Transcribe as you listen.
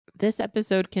This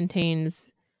episode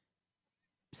contains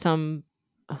some...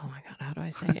 Oh my God, how do I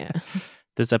say it?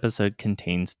 This episode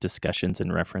contains discussions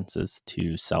and references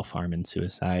to self-harm and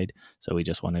suicide. So we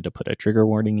just wanted to put a trigger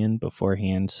warning in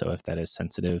beforehand. So if that is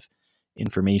sensitive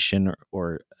information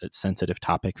or a sensitive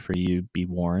topic for you, be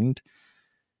warned.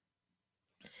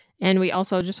 And we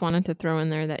also just wanted to throw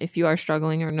in there that if you are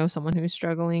struggling or know someone who's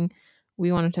struggling,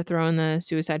 we wanted to throw in the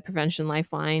Suicide Prevention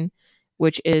Lifeline,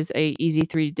 which is a easy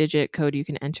 3-digit code you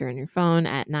can enter in your phone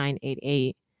at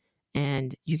 988.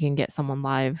 And you can get someone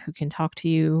live who can talk to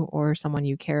you or someone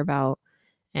you care about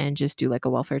and just do like a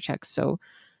welfare check. So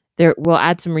we'll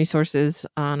add some resources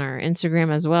on our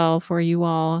Instagram as well for you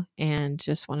all, and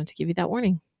just wanted to give you that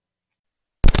warning.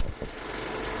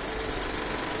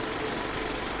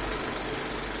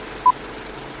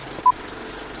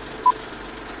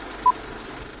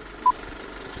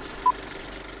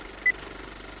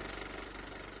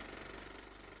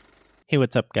 Hey,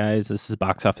 what's up, guys? This is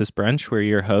Box Office Brunch. We're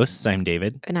your hosts. I'm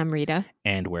David. And I'm Rita.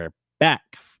 And we're back.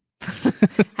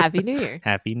 Happy New Year.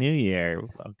 Happy New Year.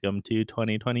 Welcome to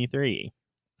 2023.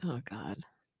 Oh, God.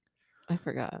 I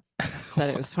forgot that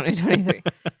it was 2023.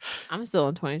 I'm still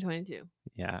in 2022.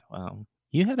 Yeah, well,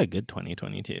 you had a good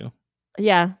 2022.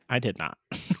 Yeah. I did not.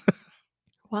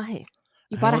 Why?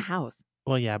 You bought a house.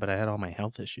 Well, yeah, but I had all my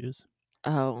health issues.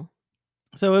 Oh.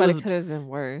 So it could have been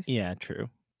worse. Yeah, true.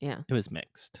 Yeah. It was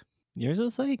mixed. Yours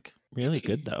was like really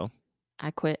good though.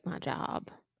 I quit my job.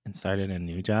 And started a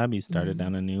new job? You started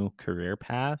down a new career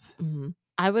path? Mm-hmm.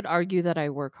 I would argue that I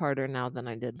work harder now than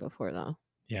I did before though.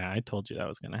 Yeah, I told you that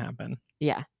was going to happen.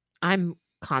 Yeah. I'm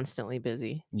constantly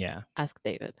busy. Yeah. Ask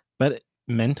David. But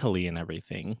mentally and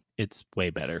everything, it's way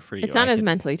better for you. It's not as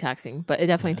mentally taxing, but it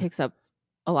definitely takes up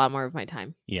a lot more of my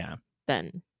time. Yeah.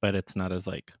 Then. But it's not as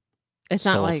it's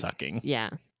soul not like sucking. Yeah.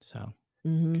 So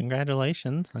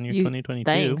congratulations on your 2022.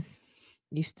 Thanks.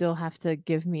 You still have to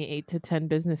give me 8 to 10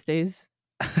 business days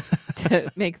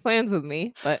to make plans with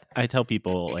me. But I tell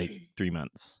people like 3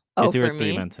 months. Oh, do for it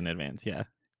 3 me? months in advance. Yeah.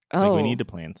 Oh. Like we need to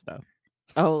plan stuff.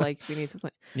 Oh, like we need to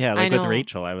plan. Yeah, like with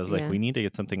Rachel, I was like, Yeah. we need to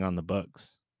get something on the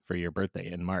books for your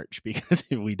birthday in March, because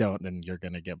if we don't, then you're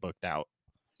going to get booked out.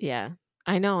 Yeah,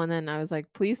 I know. And then I was like,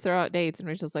 please throw out dates. And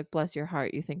Rachel's like, bless your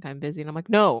heart, you think I'm busy. And I'm like,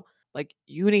 no, like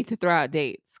you need to throw out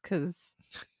dates because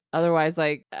otherwise,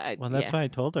 like... Well, that's why I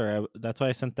told her. That's why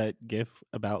I sent that gif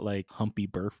about like humpy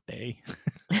birthday.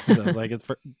 I was like,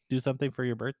 do something for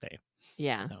your birthday.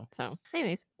 Yeah. So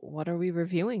anyways, what are we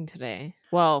reviewing today?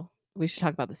 Well, we should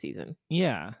talk about the season.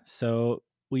 Yeah. So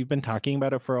we've been talking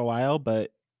about it for a while,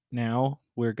 but now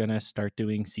we're going to start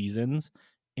doing seasons,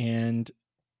 and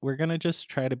we're going to just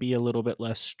try to be a little bit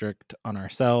less strict on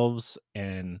ourselves.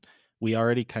 And we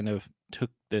already kind of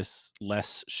took this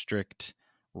less strict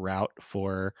route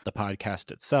for the podcast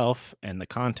itself and the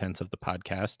contents of the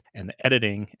podcast and the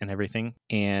editing and everything.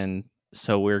 And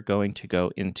so we're going to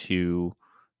go into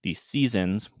these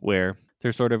seasons where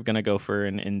they're sort of going to go for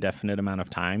an indefinite amount of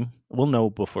time. We'll know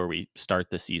before we start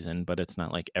the season, but it's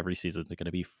not like every season is going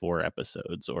to be 4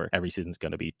 episodes or every season is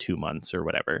going to be 2 months or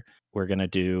whatever. We're going to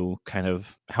do kind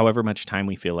of however much time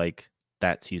we feel like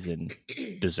that season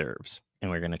deserves. And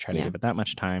we're going to try to give it that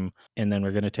much time. And then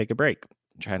we're going to take a break.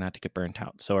 Try not to get burnt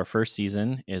out. So our first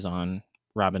season is on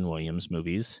Robin Williams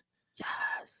movies.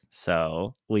 Yes.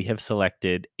 So we have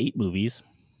selected 8 movies.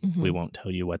 We won't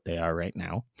tell you what they are right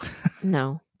now.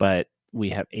 No. But we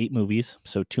have 8 movies,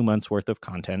 so 2 months worth of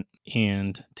content.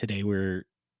 And today we're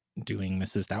doing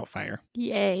Mrs. Doubtfire.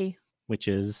 Yay. Which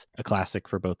is a classic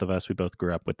for both of us. We both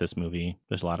grew up with this movie.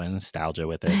 There's a lot of nostalgia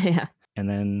with it. Yeah. And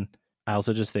then I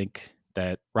also just think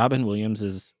that Robin Williams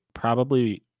is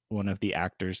probably one of the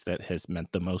actors that has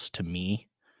meant the most to me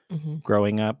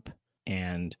growing up.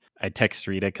 And I text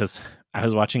Rita because I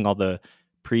was watching all the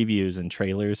previews and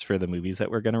trailers for the movies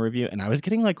that we're going to review, and I was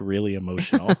getting like really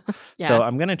emotional. So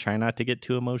I'm going to try not to get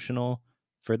too emotional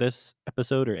for this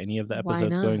episode or any of the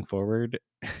episodes going forward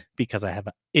because I have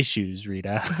issues,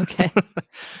 Rita. Okay.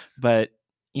 But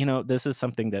this is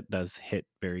something that does hit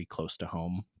very close to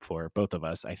home for both of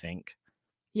us, I think.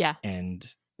 Yeah. And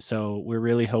so we're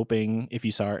really hoping, if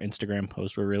you saw our Instagram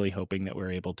post, we're really hoping that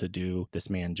we're able to do this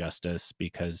man justice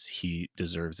because he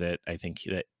deserves it. I think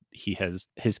that he has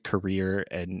his career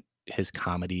and his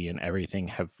comedy and everything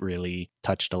have really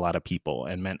touched a lot of people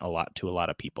and meant a lot to a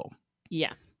lot of people.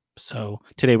 Yeah. So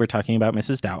today we're talking about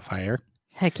Mrs. Doubtfire.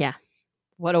 Heck yeah.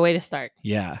 What a way to start.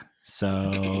 Yeah.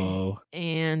 So.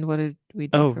 And what did we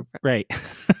do? Right.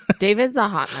 David's a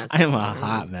hot mess. I'm a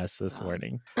hot mess this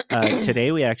morning.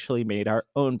 Today we actually made our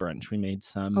own brunch. We made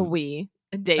some.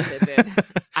 David did.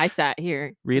 I sat here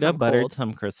 'cause Rita I'm buttered cold.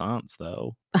 some croissants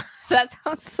though. That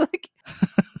sounds like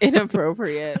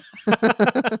inappropriate.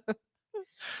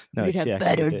 No, Rita she actually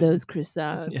buttered did. those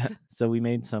croissants. Yeah. So we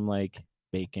made some like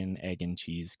bacon, egg, and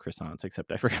cheese croissants,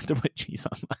 except I forgot to put cheese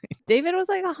on mine. David was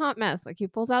like a hot mess. Like he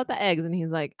pulls out the eggs and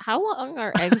he's like, "How long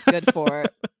are eggs good for?"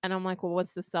 And I'm like, "Well,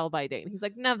 what's the sell by date?" And he's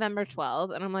like, "November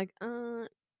 12th." And I'm like,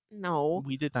 no."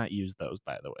 We did not use those,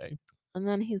 by the way. And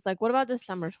then he's like, "What about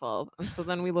December 12th?" And so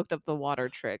then we looked up the water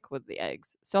trick with the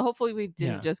eggs. So hopefully we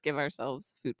didn't Yeah. just give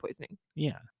ourselves food poisoning.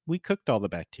 Yeah. We cooked all the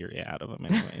bacteria out of them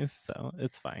anyways, so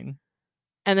it's fine.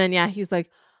 And then yeah, he's like,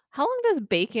 "How long does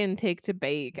bacon take to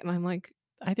bake?" And I'm like,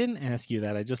 I didn't ask you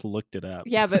that. I just looked it up.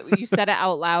 "Yeah, but you said it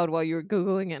out loud while you were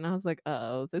googling it." And I was like,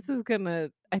 "Oh, this is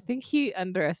gonna." I think he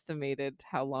underestimated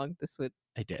how long this would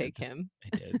I take did. him.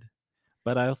 I did.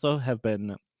 But I also have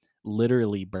been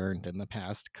literally burned in the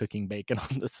past cooking bacon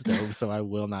on the stove, so I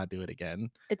will not do it again.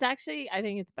 It's actually, I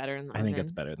think it's better in the I oven. think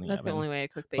it's better in the That's the oven. only way I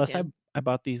cook Plus, bacon. I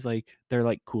bought these like they're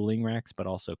like cooling racks, but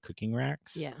also cooking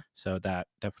racks. Yeah. So that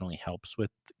definitely helps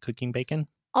with cooking bacon.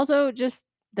 Also, just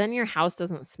then your house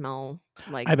doesn't smell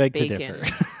like I beg to bacon.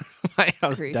 differ. My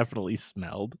house grease. definitely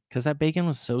smelled because that bacon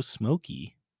was so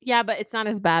smoky. Yeah, but it's not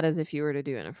as bad as if you were to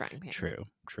do it in a frying pan. True.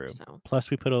 So Plus,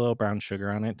 we put a little brown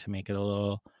sugar on it to make it a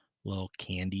little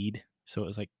candied, so it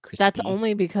was like crispy. that's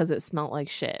only because it smelled like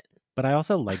shit. But I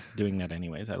also like doing that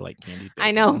anyways. I like candied bacon.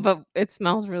 I know, but it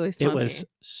smells really smoky. It was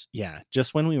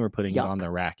just when we were putting it on Yuck. the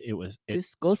rack, it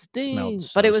disgusting. smelled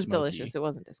so but it was smoky. delicious. It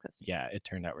wasn't disgusting. Yeah, it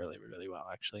turned out really, really well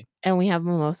actually. And we have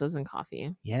mimosas and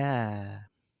coffee. Yeah.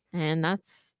 And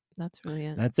that's really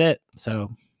it. That's it.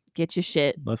 So get your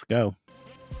shit. Let's go.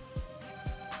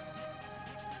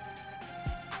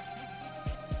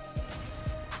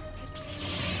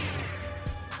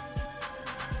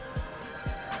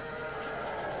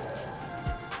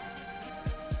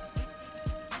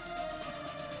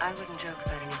 I wouldn't joke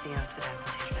about anything else that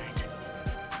happens here tonight.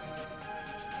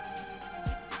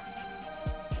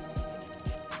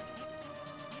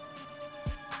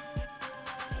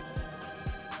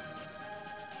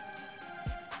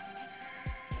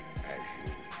 As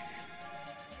you wish.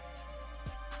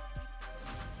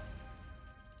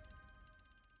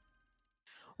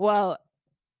 Well,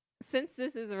 since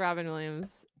this is a Robin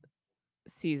Williams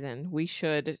season, we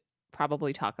should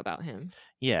probably talk about him.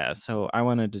 Yeah, so I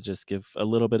wanted to just give a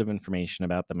little bit of information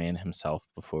about the man himself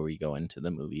before we go into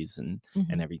the movies and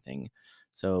everything.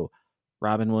 So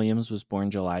Robin Williams was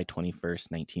born July 21st,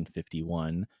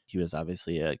 1951. He was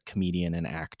obviously a comedian and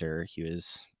actor. He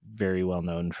was very well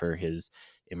known for his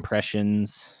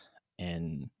impressions,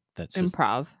 and that's just,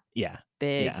 Improv. yeah.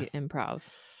 Big Yeah. improv.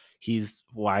 He's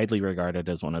widely regarded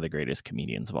as one of the greatest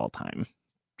comedians of all time.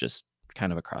 Just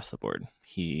kind of across the board.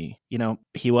 He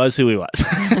was who he was.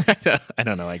 I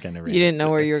don't know. I kind of You didn't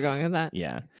know where you were going with that?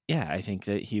 Yeah. I think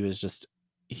that he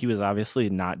was obviously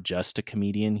not just a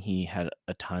comedian. He had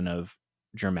a ton of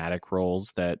dramatic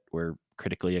roles that were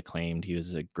critically acclaimed. He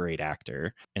was a great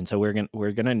actor. And so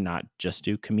we're gonna not just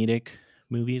do comedic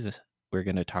movies. We're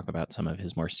going to talk about some of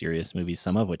his more serious movies,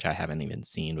 some of which I haven't even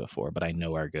seen before, but I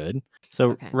know are good.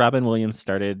 So Okay. Robin Williams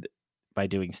started by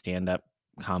doing stand-up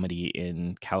comedy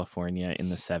in California in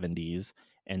the 70s,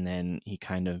 and then he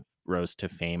kind of rose to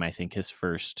fame. I think his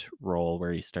first role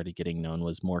where he started getting known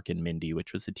was Mork and Mindy,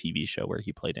 which was a TV show where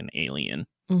he played an alien.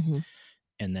 Mm-hmm.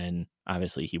 And then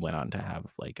obviously he went on to have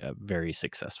like a very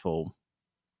successful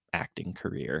acting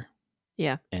career.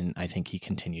 Yeah. And I think he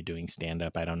continued doing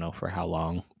stand-up. I don't know for how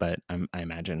long, but I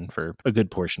imagine for a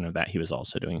good portion of that, he was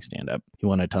also doing stand-up. He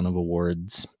won a ton of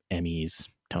awards, Emmys,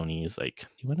 Tonys. Like,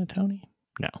 he won a Tony?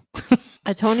 No.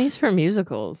 A Tony's for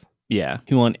musicals. Yeah.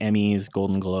 He won Emmys,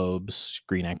 Golden Globes,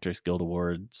 Screen Actors Guild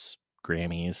Awards,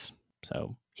 Grammys.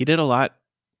 So he did a lot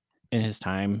in his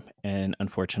time. And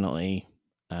unfortunately,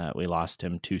 we lost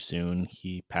him too soon.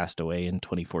 He passed away in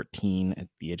 2014 at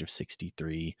the age of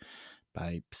 63.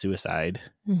 By suicide.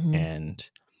 Mm-hmm. And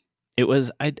it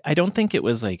was I don't think it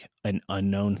was like an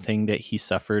unknown thing that he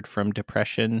suffered from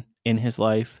depression in his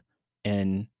life.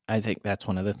 And I think that's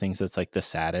one of the things that's like the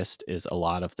saddest is a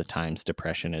lot of the times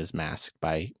depression is masked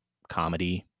by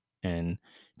comedy, and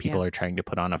people are trying to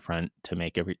put on a front to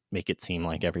make it seem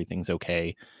like everything's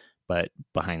okay, but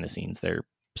behind the scenes they're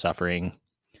suffering.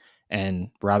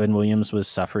 And Robin Williams was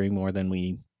suffering more than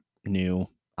we knew.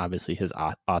 Obviously, his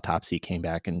autopsy came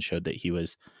back and showed that he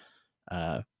was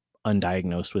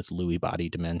undiagnosed with Lewy body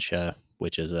dementia,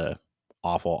 which is a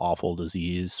awful, awful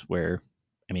disease where,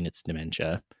 I mean, it's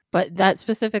dementia. But that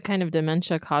specific kind of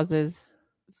dementia causes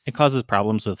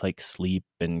problems with like sleep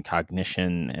and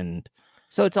cognition and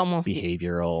So it's almost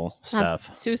behavioral not-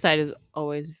 stuff. Suicide is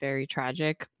always very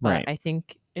tragic, but Right. I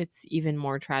think it's even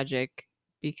more tragic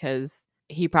because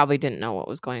he probably didn't know what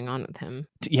was going on with him.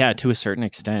 Yeah, to a certain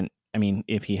extent. I mean,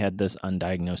 if he had this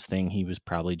undiagnosed thing, he was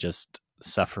probably just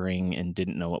suffering and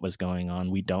didn't know what was going on.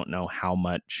 We don't know how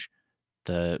much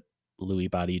the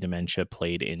Lewy body dementia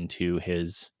played into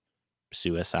his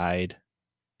suicide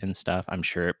and stuff. I'm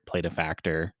sure it played a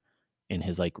factor in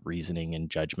his like reasoning and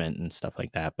judgment and stuff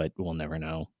like that, but we'll never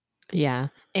know. Yeah.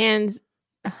 And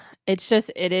it's just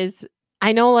it is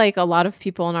I know like a lot of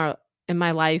people in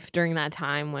my life during that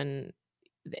time when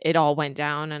it all went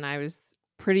down and I was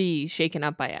pretty shaken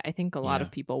up by it. I think a lot Yeah.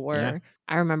 of people were. Yeah.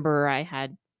 I remember I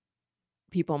had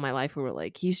people in my life who were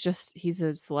like, he's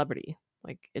a celebrity.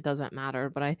 Like it doesn't matter.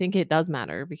 But I think it does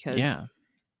matter because Yeah,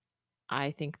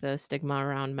 I think the stigma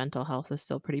around mental health is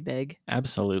still pretty big.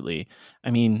 absolutely.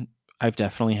 I mean, I've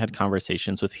definitely had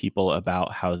conversations with people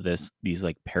about how these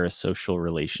like parasocial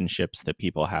relationships that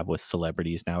people have with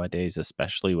celebrities nowadays,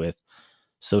 especially with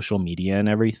social media and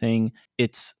everything.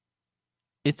 It's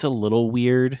a little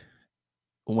weird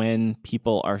when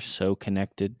people are so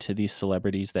connected to these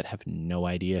celebrities that have no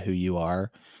idea who you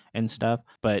are and stuff.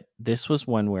 But this was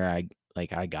one where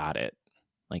I got it.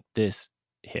 Like this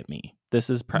hit me.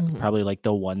 This is Mhm. probably like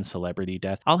the one celebrity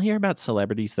death. I'll hear about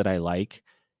celebrities that I like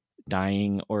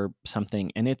dying or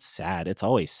something, and it's sad. It's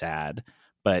always sad,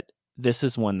 but this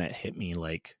is one that hit me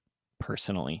like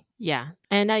personally. Yeah.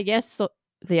 And I guess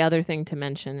the other thing to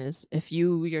mention is if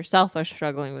you yourself are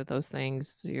struggling with those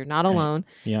things, you're not Right. alone.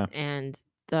 Yeah, And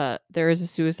there is a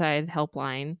suicide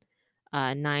helpline,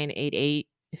 988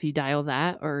 if you dial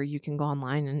that, or you can go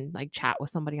online and like chat with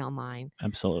somebody online.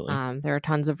 absolutely. There are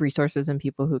tons of resources and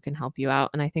people who can help you out.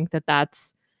 And I think that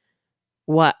that's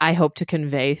what I hope to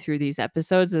convey through these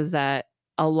episodes is that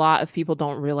a lot of people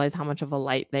don't realize how much of a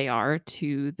light they are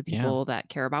to the Yeah. people that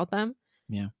care about them.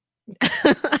 Yeah.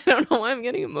 I don't know why I'm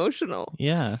getting emotional.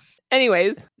 Yeah.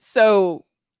 Anyways, so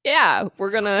yeah,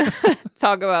 we're gonna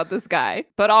talk about this guy,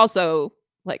 but also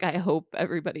like I hope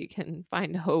everybody can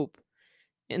find hope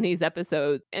in these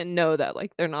episodes and know that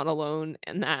like they're not alone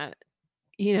and that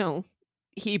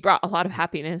he brought a lot of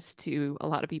happiness to a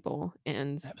lot of people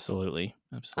and Absolutely.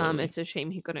 Absolutely. it's a shame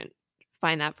he couldn't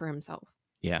find that for himself.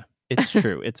 Yeah. It's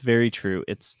true. It's very true.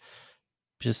 It's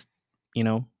just,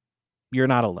 you're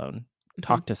not alone.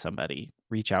 Talk to somebody,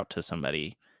 reach out to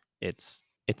somebody. It's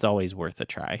always worth a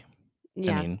try.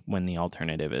 Yeah. I mean, when the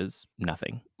alternative is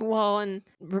nothing. Well, and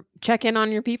check in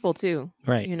on your people too.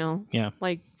 Right. Yeah.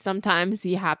 Like sometimes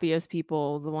the happiest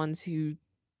people, the ones who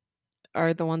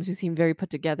seem very put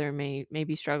together may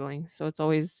be struggling. So it's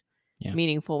always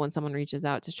meaningful when someone reaches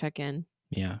out to check in.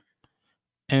 Yeah.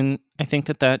 And I think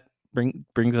that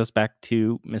brings us back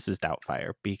to Mrs.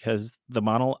 Doubtfire, because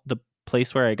the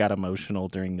place where I got emotional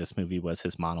during this movie was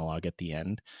his monologue at the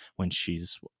end when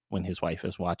his wife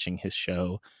is watching his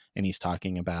show and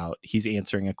he's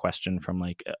answering a question from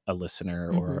like a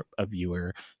listener or a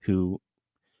viewer who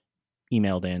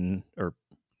emailed in or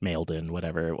mailed in,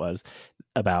 whatever it was,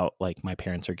 about like, my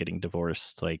parents are getting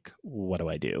divorced. Like, what do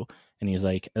I do? And he's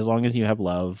like, as long as you have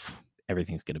love,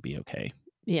 everything's going to be okay.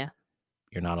 Yeah.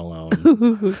 You're not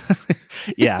alone.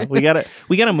 Yeah, we gotta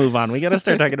move on. We gotta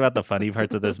start talking about the funny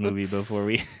parts of this movie before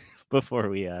we we're both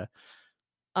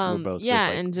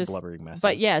just blubbering messes.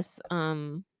 But yes,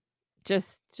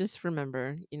 just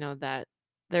remember, that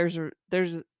there's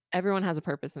everyone has a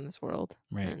purpose in this world,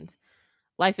 right? And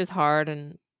life is hard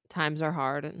and times are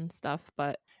hard and stuff,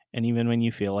 and even when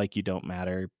you feel like you don't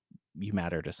matter, you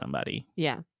matter to somebody.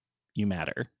 Yeah, you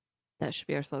matter. That should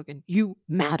be our slogan. You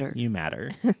matter. You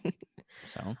matter.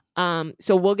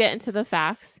 So we'll get into the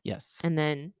facts. Yes. And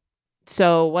then,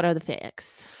 so what are the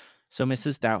facts? So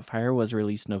Mrs. Doubtfire was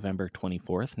released November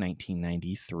 24th,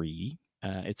 1993.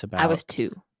 It's about... I was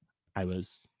 2. I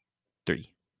was 3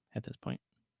 at this point.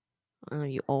 Oh,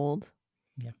 you old.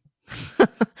 Yeah.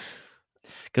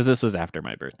 Because this was after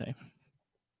my birthday.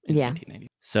 Yeah.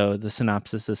 1990. So the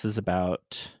synopsis, this is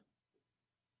about...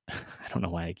 I don't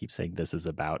know why I keep saying this is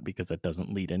about, because it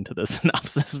doesn't lead into the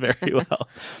synopsis very well.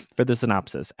 For the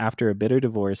synopsis, after a bitter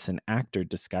divorce, an actor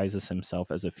disguises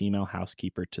himself as a female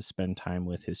housekeeper to spend time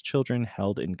with his children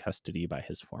held in custody by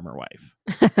his former wife.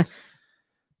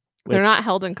 They're not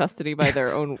held in custody by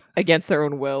their own against their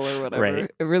own will or whatever.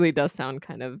 Right. It really does sound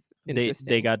kind of interesting.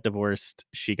 They got divorced.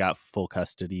 She got full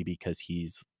custody because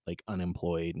he's like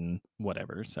unemployed and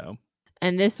whatever. So.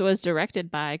 And this was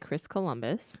directed by Chris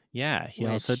Columbus. Yeah, he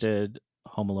also did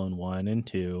Home Alone 1 and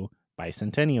 2,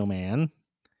 Bicentennial Man,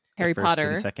 Harry Potter. The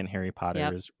first and second Harry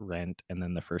Potter's, Rent, and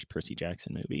then the first Percy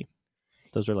Jackson movie.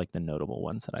 Those are like the notable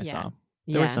ones that I saw.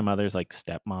 There were some others like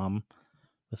Stepmom,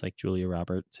 with like Julia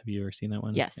Roberts. Have you ever seen that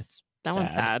one? Yes. It's That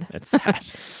one's sad. It's sad.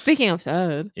 Speaking of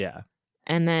sad. Yeah.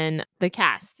 And then the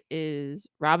cast is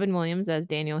Robin Williams as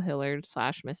Daniel Hillard /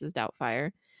 Mrs.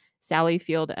 Doubtfire, Sally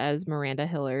Field as Miranda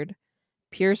Hillard,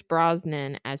 Pierce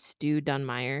Brosnan as Stu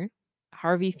Dunmire,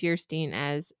 Harvey Fierstein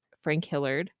as Frank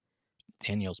Hillard.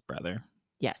 Daniel's brother.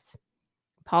 Yes.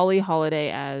 Polly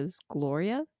Holiday as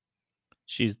Gloria.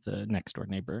 She's the next door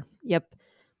neighbor. Yep.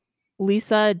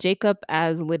 Lisa Jacob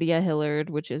as Lydia Hillard,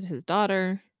 which is his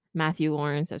daughter. Matthew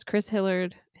Lawrence as Chris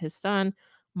Hillard, his son.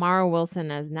 Mara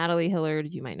Wilson as Natalie Hillard.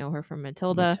 You might know her from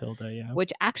Matilda. Yeah.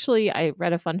 Which actually, I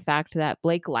read a fun fact that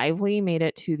Blake Lively made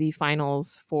it to the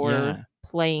finals for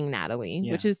playing Natalie,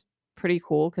 which is pretty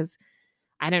cool because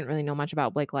I didn't really know much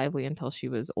about Blake Lively until she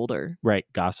was older. Right.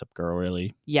 Gossip Girl,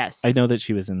 really. Yes. I know that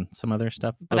she was in some other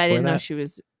stuff. But I didn't know she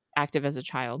was active as a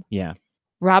child. Yeah.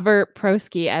 Robert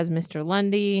Prosky as Mr.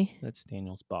 Lundy. That's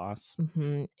Daniel's boss.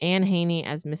 Mm-hmm. Anne Haney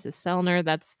as Mrs. Sellner.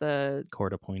 That's the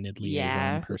court-appointed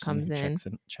liaison person comes who in.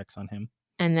 checks on him.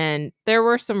 And then there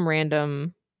were some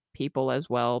random people as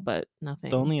well, but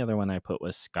nothing. The only other one I put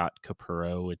was Scott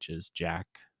Capurro, which is Jack,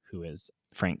 who is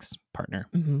Frank's partner.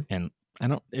 Mm-hmm. And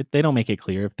they don't make it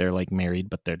clear if they're like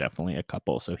married, but they're definitely a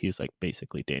couple. So he's like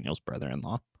basically Daniel's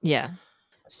brother-in-law. Yeah.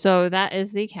 So that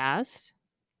is the cast.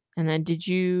 And then did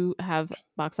you have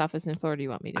box office info or do you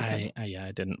want me to?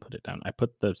 I didn't put it down. I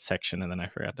put the section and then I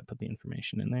forgot to put the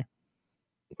information in there.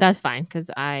 That's fine because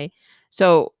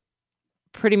so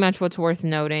pretty much what's worth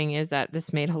noting is that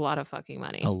this made a lot of fucking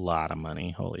money. A lot of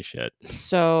money. Holy shit.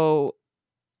 So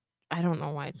I don't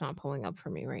know why it's not pulling up for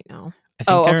me right now. I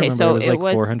think okay. So it was like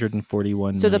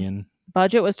 441 million. The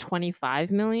budget was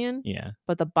 25 million. Yeah.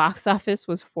 But the box office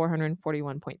was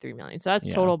 441.3 million. So that's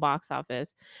total box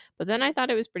office. But then I thought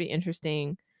it was pretty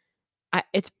interesting.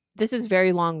 This is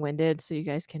very long-winded, so you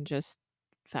guys can just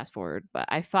fast forward. But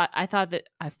I thought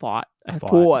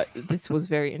this was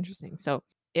very interesting. So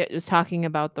it was talking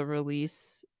about the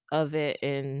release of it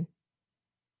in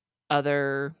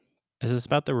other. Is this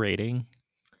about the rating?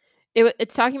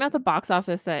 It's talking about the box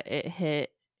office that it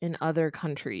hit in other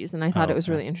countries, and I thought it was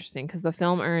really interesting because the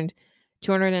film earned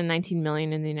 219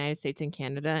 million in the United States and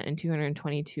Canada and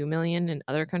 222 million in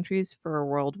other countries for a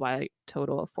worldwide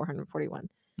total of 441,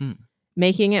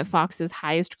 making it Fox's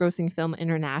highest grossing film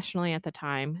internationally at the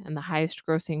time and the highest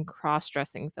grossing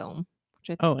cross-dressing film, which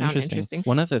I found interesting.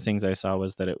 One of the things I saw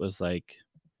was that it was like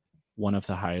one of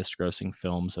the highest grossing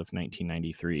films of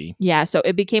 1993. Yeah, so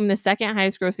it became the second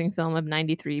highest grossing film of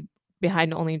 93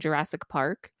 behind only Jurassic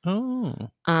Park. Oh,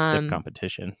 stiff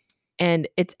competition. And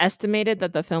it's estimated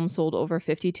that the film sold over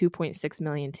 52.6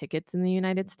 million tickets in the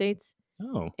United States.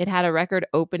 Oh. It had a record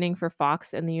opening for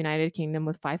Fox in the United Kingdom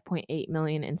with 5.8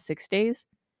 million in 6 days.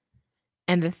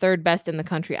 And the third best in the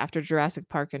country after Jurassic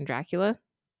Park and Dracula.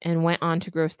 And went on to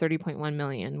gross 30.1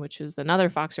 million, which is another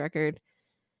Fox record.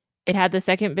 It had the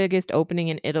second biggest opening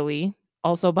in Italy,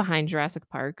 also behind Jurassic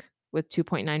Park, with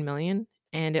 2.9 million.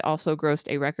 And it also grossed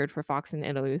a record for Fox in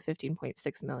Italy with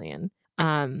 15.6 million.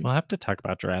 We'll have to talk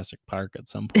about Jurassic Park at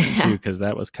some point too, because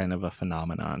that was kind of a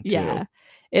phenomenon too. Yeah.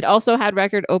 It also had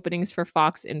record openings for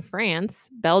Fox in France,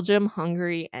 Belgium,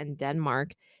 Hungary, and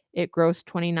Denmark. It grossed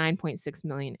 29.6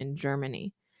 million in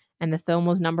Germany. And the film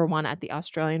was number 1 at the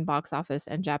Australian box office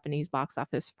and Japanese box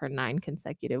office for 9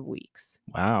 consecutive weeks.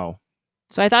 Wow.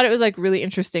 So I thought it was like really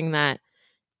interesting that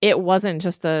it wasn't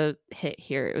just a hit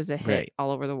here. It was a hit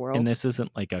all over the world. And this isn't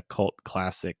like a cult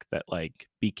classic that like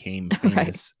became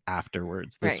famous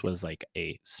afterwards. This was like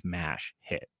a smash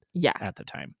hit at the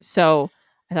time. So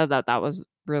I thought that was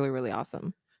really, really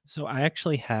awesome. So I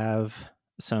actually have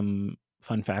some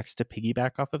fun facts to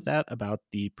piggyback off of that about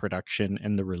the production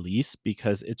and the release,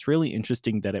 because it's really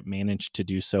interesting that it managed to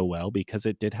do so well, because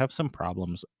it did have some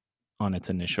problems on its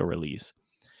initial release.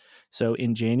 So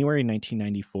in January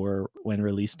 1994, when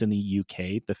released in the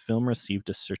UK, the film received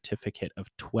a certificate of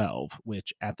 12,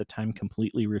 which at the time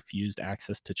completely refused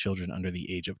access to children under the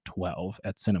age of 12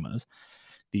 at cinemas.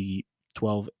 The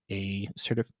 12A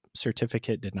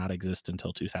certificate did not exist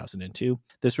until 2002.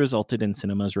 This resulted in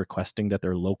cinemas requesting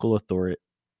their local authorities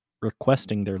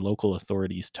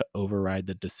to override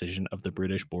the decision of the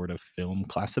British Board of Film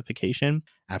Classification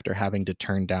after having to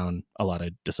turn down a lot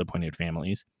of disappointed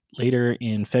families. Later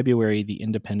in February, The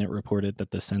Independent reported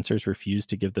that the censors refused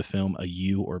to give the film a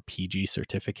U or PG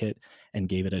certificate and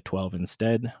gave it a 12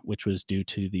 instead, which was due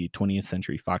to the 20th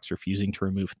Century Fox refusing to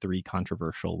remove 3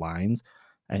 controversial lines.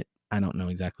 I don't know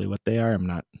exactly what they are. I'm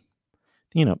not,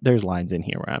 there's lines in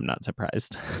here where I'm not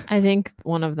surprised. I think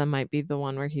one of them might be the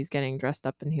one where he's getting dressed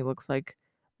up and he looks like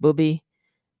Booby.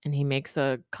 And he makes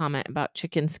a comment about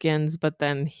chicken skins, but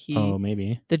then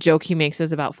maybe the joke he makes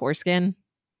is about foreskin.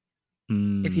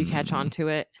 if you catch on to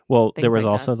it. Well, things there was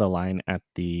like also that. the line at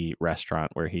the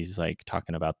restaurant where he's like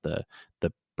talking about the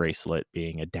bracelet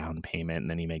being a down payment, and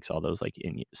then he makes all those like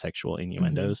sexual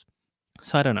innuendos.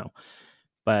 So I don't know.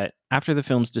 But after the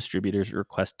film's distributors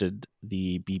requested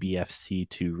the BBFC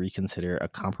to reconsider, a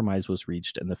compromise was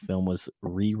reached and the film was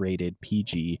re-rated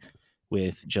PG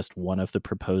with just one of the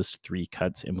proposed 3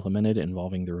 cuts implemented,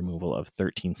 involving the removal of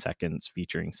 13 seconds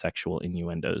featuring sexual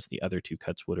innuendos. The other 2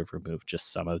 cuts would have removed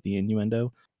just some of the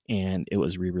innuendo, and it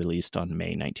was re-released on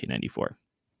May 1994.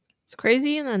 It's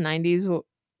crazy in the 90s.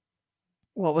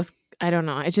 What was, I don't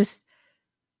know.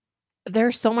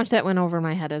 There's so much that went over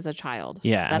my head as a child.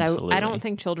 Yeah, that absolutely. I don't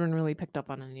think children really picked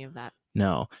up on any of that.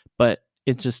 No, but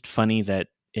it's just funny that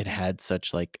it had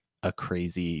such like a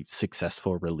crazy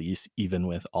successful release, even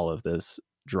with all of this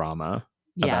drama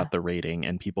about the rating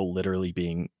and people literally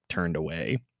being turned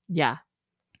away. Yeah.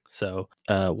 So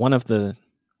one of the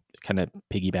kind of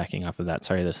piggybacking off of that,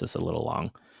 sorry, this is a little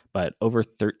long, but over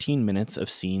 13 minutes of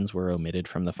scenes were omitted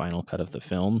from the final cut of the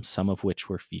film, some of which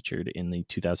were featured in the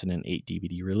 2008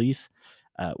 DVD release,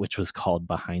 which was called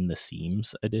Behind the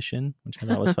Seams edition, which I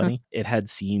thought was funny. It had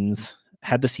scenes,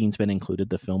 had the scenes been included,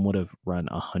 the film would have run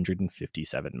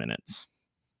 157 minutes.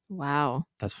 Wow.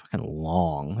 That's fucking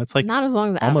long. That's like not as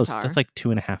long as almost, Avatar. that's like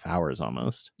 2.5 hours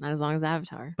almost. Not as long as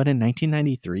Avatar. But in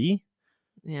 1993,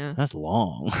 yeah, that's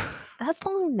long. That's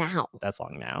long now. That's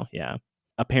long now, yeah.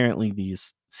 Apparently,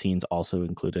 these scenes also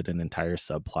included an entire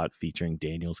subplot featuring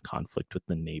Daniel's conflict with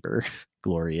the neighbor,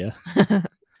 Gloria.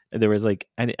 There was like,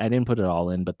 I didn't put it all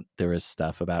in, but there was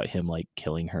stuff about him like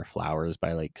killing her flowers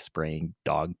by like spraying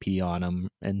dog pee on them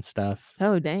and stuff.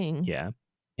 Oh, dang. Yeah.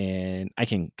 And I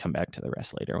can come back to the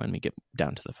rest later when we get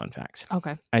down to the fun facts.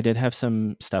 Okay. I did have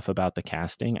some stuff about the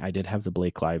casting. I did have the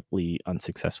Blake Lively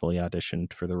unsuccessfully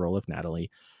auditioned for the role of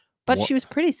Natalie. But she was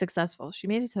pretty successful. She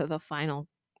made it to the final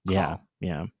call.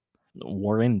 Yeah.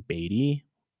 Warren Beatty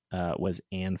was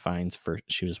Anne Fine's first.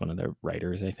 She was one of the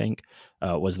writers, I think,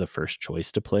 was the first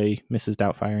choice to play Mrs.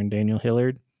 Doubtfire and Daniel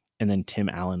Hillard. And then Tim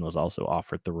Allen was also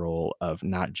offered the role of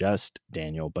not just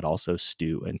Daniel, but also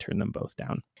Stu, and turned them both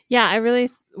down. Yeah, I really,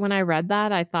 when I read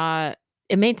that, I thought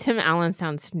it made Tim Allen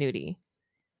sound snooty.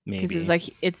 Maybe. Because it was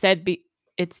like, it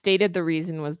stated the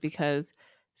reason was because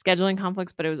scheduling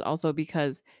conflicts, but it was also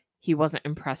because he wasn't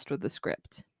impressed with the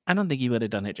script. I don't think he would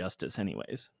have done it justice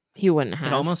anyways. He wouldn't have.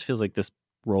 It almost feels like this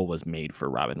role was made for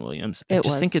Robin Williams. I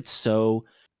just think it's so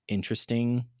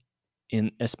interesting,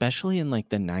 especially in like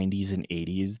the 90s and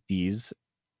 80s, these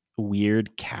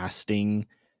weird casting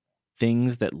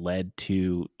things that led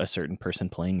to a certain person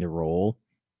playing the role,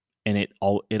 and it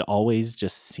always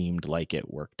just seemed like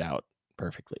it worked out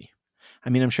perfectly. I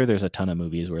mean, I'm sure there's a ton of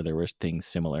movies where there were things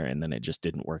similar and then it just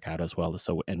didn't work out as well.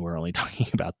 So, and we're only talking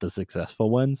about the successful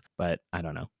ones, but I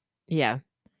don't know. Yeah.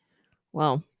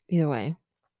 Well, either way,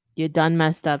 you done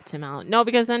messed up, Tim Allen. No,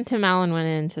 because then Tim Allen went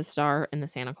in to star in the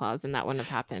Santa Claus, and that wouldn't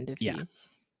have happened if he.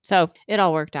 So it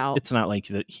all worked out. It's not like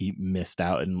that he missed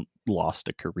out and lost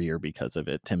a career because of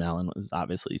it. Tim Allen was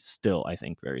obviously still, I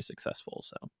think, very successful.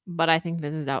 So, but I think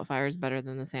Mrs. Doubtfire is better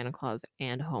than the Santa Claus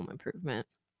and Home Improvement.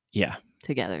 Yeah.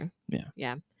 Together.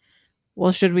 Yeah.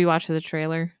 Well, should we watch the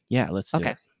trailer? Yeah, let's do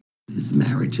it. His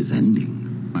marriage is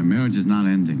ending. My marriage is not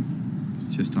ending.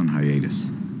 It's just on hiatus.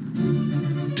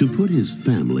 To put his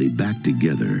family back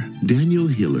together, Daniel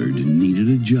Hillard needed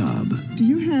a job. Do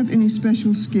you have any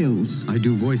special skills? I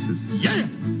do voices. Yeah!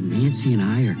 Nancy and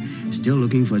I are still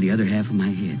looking for the other half of my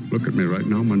head. Look at me right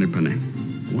now, Moneypenny.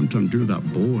 I want to undo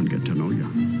that bow and get to know you.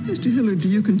 Mr. Hillard, do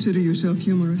you consider yourself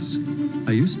humorous?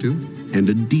 I used to. And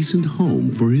a decent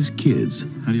home for his kids.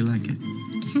 How do you like it?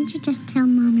 Can't you just tell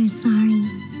Mom you're sorry?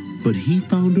 But he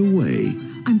found a way.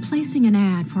 I'm placing an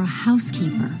ad for a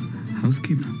housekeeper.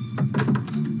 Housekeeper?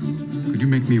 Could you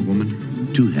make me a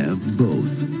woman? To have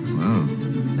both. Wow.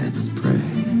 Let's pray.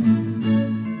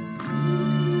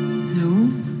 Hello?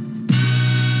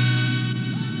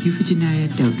 Euphigenia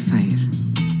Doubtfire.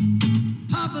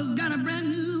 Papa's got a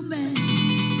brand new bag.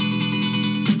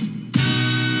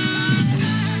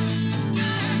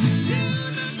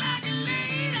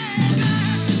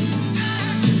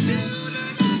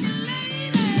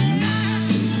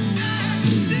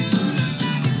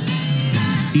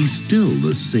 He's still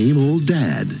the same old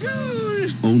dad.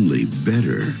 Only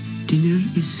better. Dinner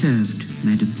is served,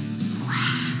 madam.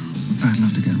 I'd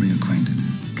love to get reacquainted.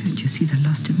 Can't you see the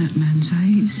lust in that man's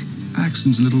eyes?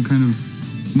 Accent's a little kind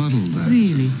of muddled there.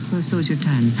 Really? Well, so's your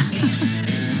tan.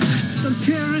 The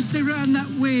terrorists, they ran that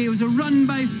way. It was a run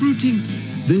by fruiting.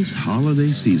 This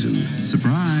holiday season,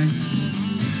 Surprise!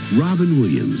 Robin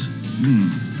Williams,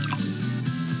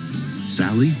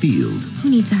 Sally Field, Who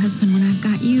needs a husband when I've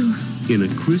got you? in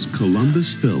a Chris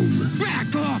Columbus film,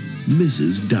 Back off!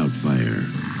 Mrs. Doubtfire.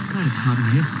 God, it's hot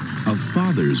in here. A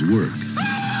father's work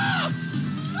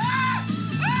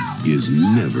is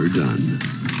never done.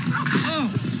 Oh!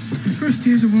 First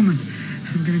day as a woman.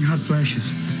 I'm getting hot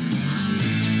flashes.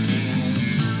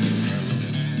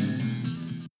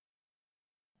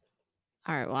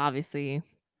 All right. Well, obviously,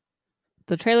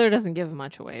 the trailer doesn't give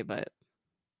much away, but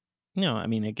No, I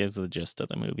mean, it gives the gist of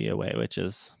the movie away, which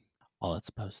is all it's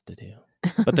supposed to do.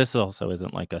 But this also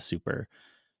isn't like a super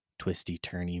twisty,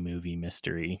 turny movie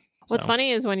mystery. what's so,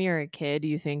 funny is when you're a kid,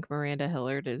 you think Miranda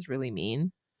Hillard is really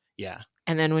mean. Yeah.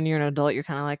 And then when you're an adult, you're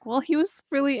kind of like, well, he was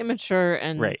really immature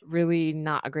and Right. really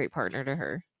not a great partner to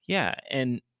her. Yeah.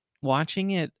 And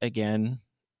watching it again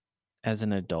as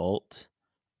an adult,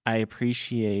 I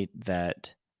appreciate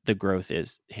that the growth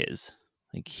is his.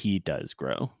 Like, he does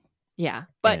grow. Yeah.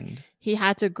 But And he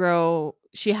had to grow.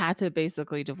 She had to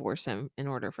basically divorce him in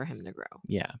order for him to grow.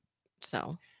 yeah.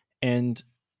 So, And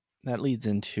that leads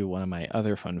into one of my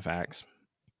other fun facts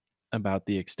about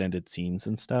the extended scenes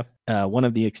and stuff. One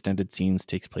of the extended scenes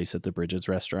takes place at the Bridges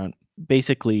restaurant.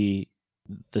 Basically,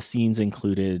 the scenes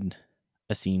included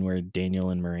a scene where Daniel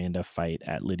and Miranda fight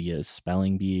at Lydia's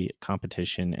spelling bee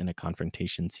competition and a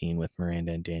confrontation scene with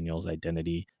Miranda and Daniel's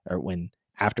identity, or when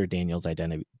after Daniel's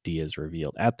identity is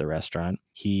revealed at the restaurant,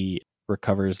 he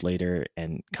recovers later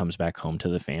and comes back home to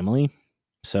the family.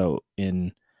 So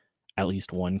in at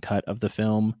least one cut of the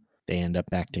film, they end up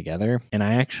back together. And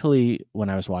I actually, when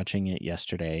I was watching it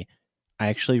yesterday, I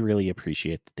actually really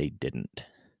appreciate that they didn't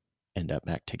end up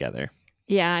back together.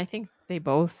 yeah, I think they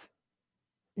both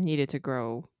needed to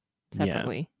grow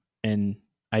separately. Yeah. And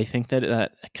I think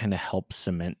that kind of helps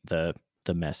cement the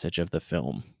message of the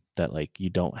film, that like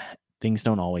things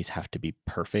don't always have to be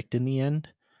perfect in the end,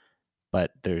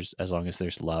 but as long as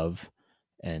there's love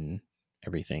and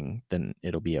everything, then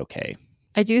it'll be okay.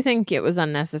 I do think it was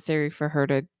unnecessary for her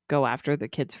to go after the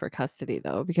kids for custody,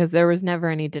 though, because there was never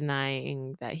any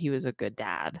denying that he was a good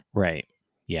dad. Right.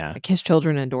 Yeah. Like, his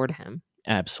children adored him.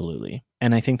 Absolutely.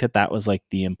 And I think that was like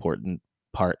the important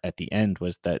part at the end,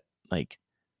 was that like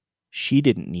she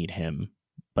didn't need him,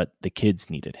 but the kids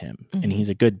needed him. And Mhm. he's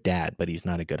a good dad, but he's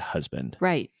not a good husband.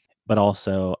 Right. But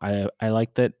also I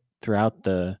like that throughout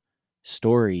the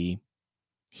story,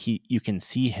 you can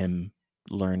see him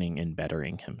learning and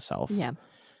bettering himself. Yeah.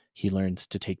 He learns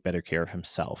to take better care of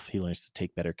himself. He learns to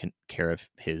take better care of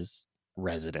his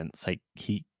residents. Like,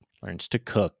 he learns to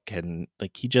cook, and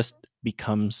like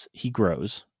he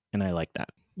grows. And I like that.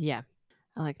 Yeah.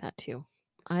 I like that too.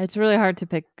 It's really hard to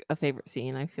pick a favorite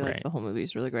scene. I feel like Right. the whole movie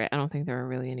is really great. I don't think there are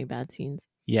really any bad scenes.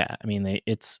 Yeah. I mean,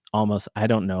 it's almost, I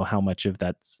don't know how much of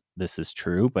this is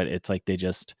true, but it's like they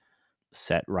just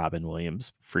set Robin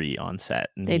Williams free on set,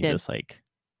 and They he did. just like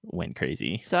went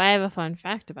crazy. So I have a fun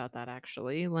fact about that,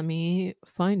 actually. Let me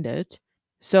find it.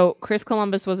 So Chris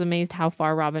Columbus was amazed how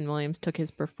far Robin Williams took his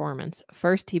performance.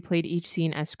 First, he played each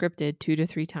scene as scripted 2 to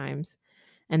 3 times,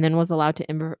 and then was allowed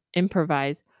to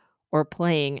improvise, or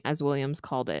playing, as Williams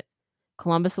called it.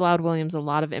 Columbus allowed Williams a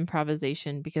lot of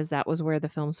improvisation because that was where the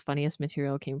film's funniest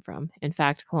material came from. In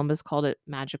fact, Columbus called it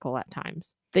magical at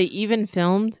times. They even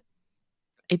filmed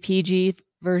a PG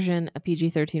version, a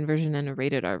PG-13 version, and a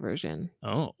rated R version.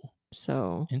 Oh,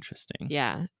 So interesting.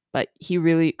 yeah, but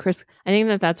I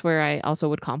think that's where I also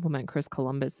would compliment Chris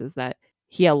Columbus, is that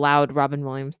he allowed Robin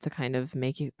Williams to kind of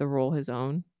make the role his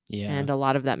own. Yeah. And a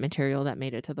lot of that material that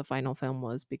made it to the final film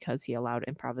was because he allowed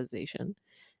improvisation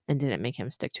and didn't make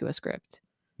him stick to a script.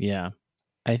 Yeah.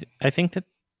 I think that,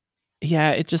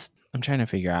 yeah, I'm trying to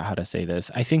figure out how to say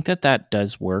this. I think that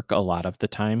does work a lot of the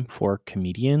time for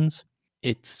comedians.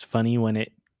 It's funny when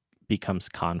it becomes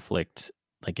conflict,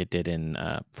 like it did in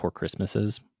Four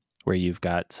Christmases, where you've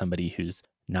got somebody who's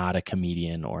not a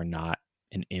comedian or not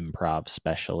an improv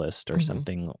specialist or Mhm.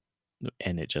 something,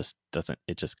 and it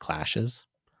just clashes.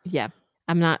 Yeah.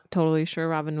 I'm not totally sure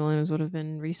Robin Williams would have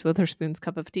been Reese Witherspoon's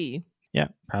cup of tea. Yeah,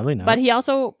 probably not. But he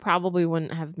also probably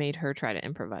wouldn't have made her try to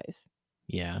improvise.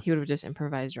 Yeah. He would have just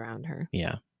improvised around her.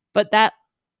 Yeah. But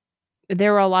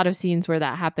there were a lot of scenes where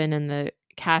that happened and the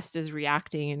cast is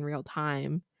reacting in real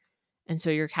time. And so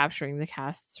you're capturing the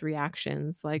cast's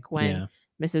reactions. Like when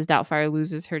Mrs. Doubtfire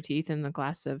loses her teeth in the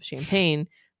glass of champagne,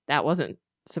 that wasn't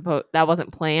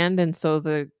planned. And so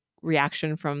the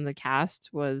reaction from the cast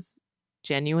was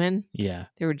genuine. Yeah.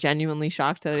 They were genuinely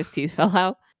shocked that his teeth fell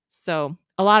out. So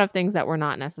a lot of things that were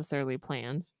not necessarily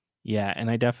planned. Yeah, and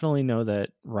I definitely know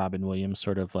that Robin Williams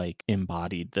sort of like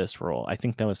embodied this role. I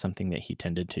think that was something that he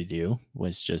tended to do,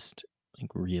 was just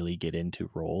like really get into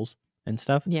roles and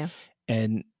stuff. Yeah.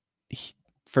 And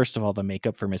first of all, the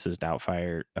makeup for Mrs.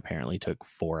 Doubtfire apparently took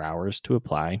 4 hours to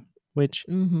apply. which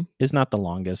Mm-hmm. is not the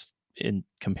longest in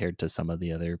compared to some of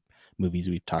the other movies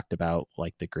we've talked about,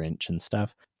 like The Grinch and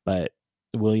stuff. But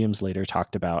Williams later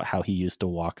talked about how he used to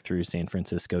walk through San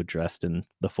Francisco dressed in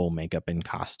the full makeup and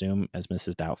costume as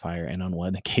Mrs. Doubtfire, and on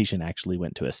one occasion actually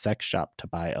went to a sex shop to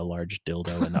buy a large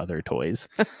dildo and other toys.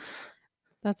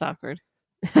 That's awkward.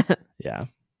 Yeah.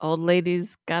 Old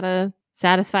ladies gotta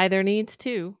satisfy their needs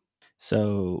too.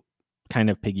 So, kind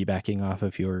of piggybacking off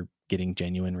of your getting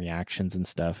genuine reactions and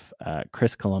stuff,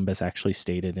 Chris Columbus actually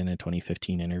stated in a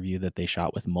 2015 interview that they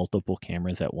shot with multiple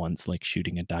cameras at once, like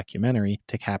shooting a documentary,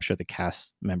 to capture the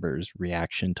cast members'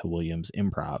 reaction to Williams'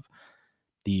 improv.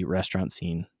 The restaurant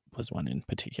scene was one in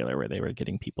particular where they were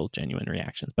getting people genuine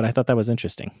reactions. But I thought that was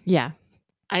interesting. Yeah.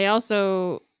 I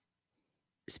also,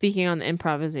 speaking on the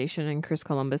improvisation and Chris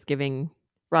Columbus giving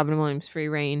Robin Williams free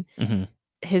reign,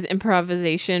 his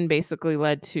improvisation basically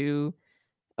led to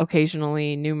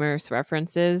occasionally numerous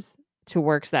references to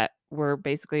works that were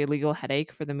basically a legal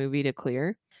headache for the movie to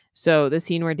clear. So the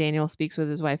scene where Daniel speaks with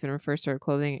his wife and refers to her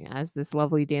clothing as this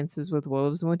lovely dances with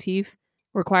wolves motif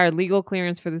required legal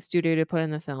clearance for the studio to put in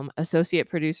the film. Associate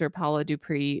producer Paula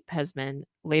Dupree Pesman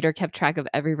later kept track of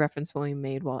every reference William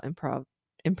made while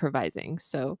improvising.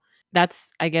 So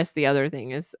that's, I guess, the other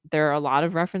thing is there are a lot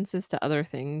of references to other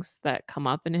things that come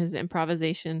up in his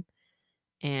improvisation,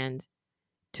 and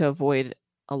to avoid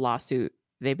a lawsuit,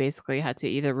 they basically had to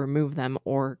either remove them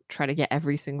or try to get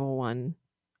every single one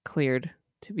cleared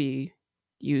to be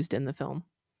used in the film.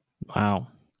 Wow.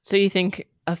 So you think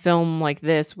a film like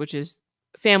this, which is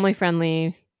family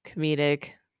friendly,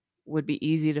 comedic, would be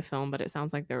easy to film, but it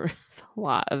sounds like there was a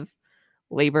lot of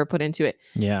labor put into it.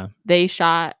 Yeah. They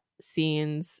shot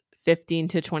scenes 15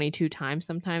 to 22 times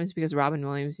sometimes because Robin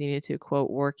Williams needed to,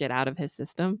 quote, work it out of his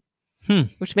system,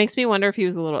 which makes me wonder if he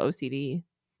was a little OCD.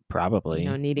 Probably.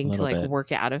 Needing to like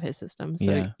work it out of his system.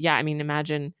 So yeah, I mean,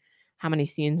 imagine how many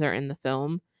scenes are in the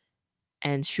film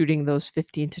and shooting those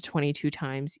 15 to 22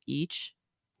 times each.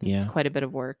 That's quite a bit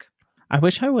of work. I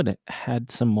wish I would have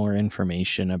had some more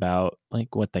information about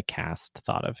like what the cast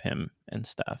thought of him and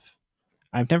stuff.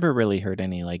 I've never really heard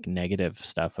any like negative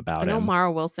stuff about him. I know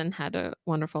Mara Wilson had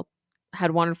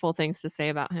wonderful things to say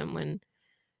about him when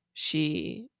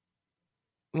he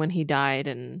died,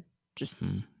 and just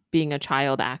being a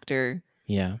child actor.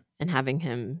 Yeah. And having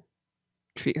him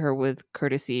treat her with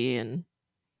courtesy and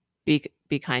be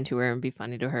kind to her and be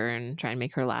funny to her and try and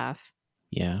make her laugh.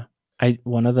 Yeah.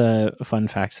 One of the fun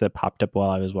facts that popped up while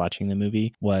I was watching the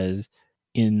movie was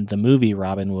in the movie,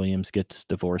 Robin Williams gets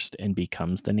divorced and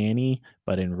becomes the nanny,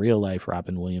 but in real life,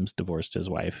 Robin Williams divorced his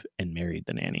wife and married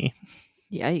the nanny.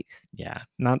 Yikes. Yeah.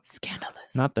 Not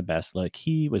scandalous. Not the best look.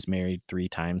 He was married 3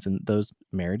 times, and those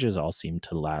marriages all seemed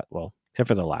to last, well, except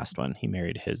for the last one. He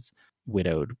married his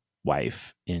widowed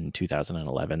wife in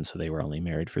 2011, so they were only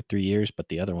married for 3 years, but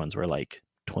the other ones were like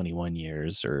 21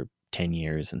 years or 10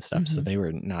 years and stuff, so they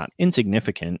were not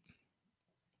insignificant.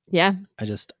 Yeah.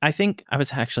 I think I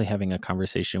was actually having a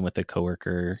conversation with a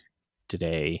coworker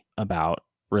today about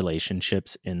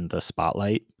relationships in the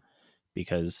spotlight,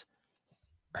 because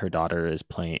her daughter is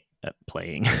her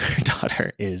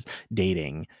daughter is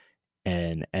dating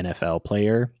an NFL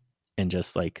player, and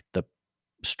just like the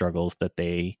struggles that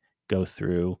they go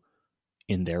through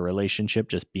in their relationship,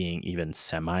 just being even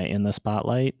semi in the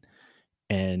spotlight.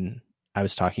 And I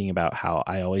was talking about how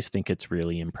I always think it's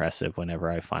really impressive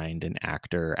whenever I find an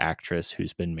actor or actress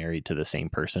who's been married to the same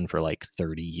person for like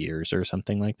 30 years or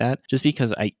something like that, just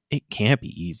because it can't be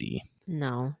easy.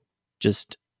 No.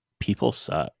 Just people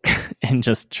suck. And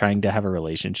just trying to have a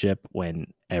relationship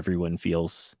when everyone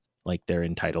feels like they're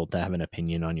entitled to have an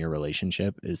opinion on your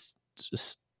relationship is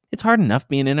just, it's hard enough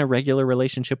being in a regular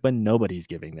relationship when nobody's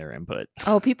giving their input.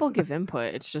 Oh, people give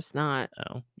input. It's just not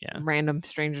random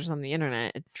strangers on the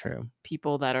internet. It's true.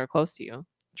 People that are close to you.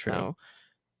 True. So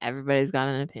everybody's got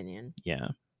an opinion. Yeah.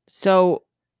 So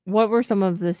what were some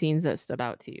of the scenes that stood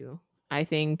out to you? I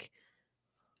think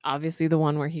obviously the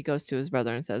one where he goes to his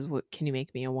brother and says, "What can you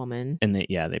make me a woman?" And they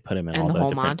put him in and all the whole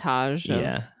different montage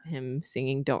of him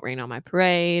singing "Don't Rain on My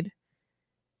Parade."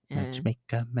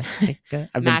 Matchmaker.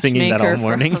 I've been singing that all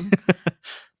morning.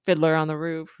 Fiddler on the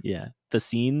Roof. Yeah. The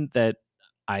scene that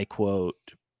I quote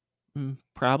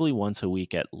probably once a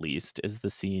week at least is the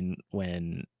scene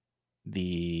when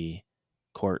the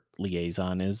court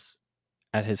liaison is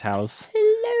at his house.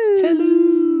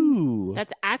 Hello.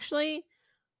 That's actually,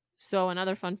 so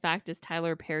another fun fact is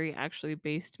Tyler Perry actually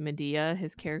based Medea,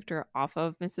 his character, off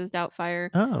of Mrs. Doubtfire.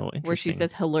 Oh, interesting. Where she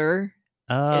says hello.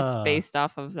 It's based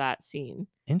off of that scene.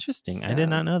 Interesting. So, I did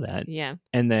not know that. Yeah.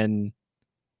 And then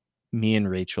me and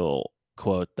Rachel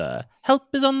quote the "help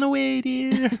is on the way,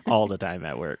 dear" all the time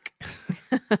at work.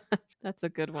 That's a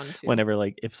good one too. Whenever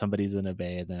like if somebody's in a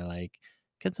bay and they're like,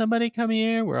 "Can somebody come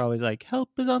here?" We're always like, "Help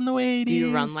is on the way, Do you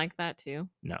dear." run like that too?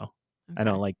 No. I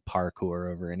don't like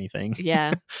parkour over anything.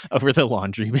 Yeah. Over the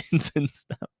laundry bins and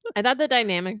stuff. I thought the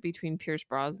dynamic between Pierce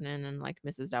Brosnan and like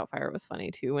Mrs. Doubtfire was funny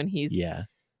too when he's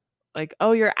like,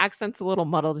 "Oh, your accent's a little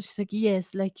muddled." And she's like,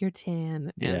 "Yes, like your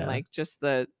tan." And like just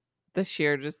the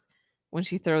sheer just when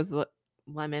she throws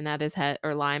lemon at his head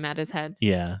or lime at his head.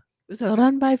 Yeah. It was a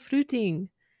run by fruiting.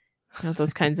 You know,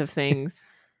 those kinds of things.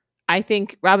 I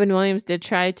think Robin Williams did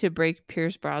try to break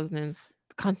Pierce Brosnan's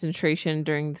concentration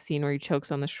during the scene where he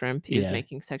chokes on the shrimp. He was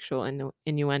making sexual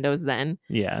innuendos then.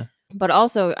 Yeah. But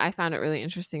also, I found it really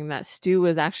interesting that Stu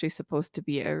was actually supposed to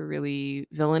be a really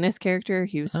villainous character.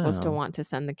 He was supposed to want to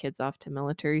send the kids off to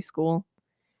military school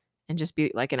and just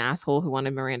be like an asshole who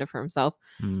wanted Miranda for himself.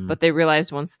 But they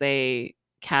realized once they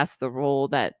cast the role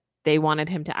that they wanted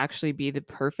him to actually be the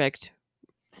perfect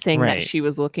thing that she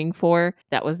was looking for.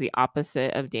 That was the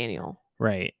opposite of Daniel.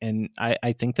 Right. And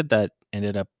I think that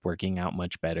ended up working out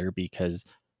much better because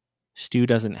Stu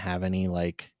doesn't have any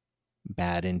like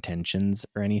bad intentions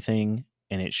or anything.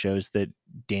 And it shows that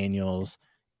Daniel's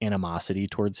animosity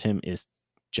towards him is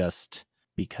just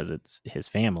because it's his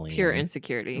family. Pure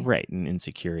insecurity. Right. And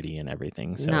insecurity and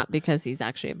everything. So not because he's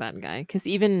actually a bad guy. Because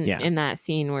even in that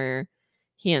scene where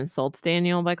he insults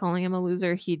Daniel by calling him a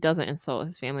loser, he doesn't insult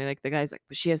his family. Like the guy's like,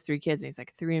 but she has 3 kids. And he's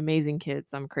like, 3 amazing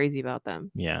kids. I'm crazy about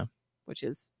them. Yeah. Which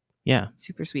is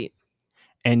super sweet.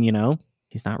 And, you know,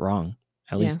 he's not wrong.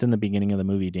 At least in the beginning of the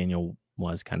movie, Daniel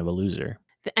was kind of a loser.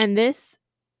 And this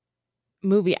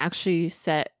movie actually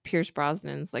set Pierce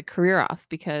Brosnan's like career off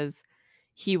because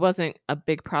he wasn't a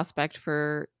big prospect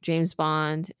for James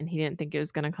Bond and he didn't think it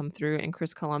was going to come through. And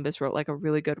Chris Columbus wrote like a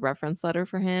really good reference letter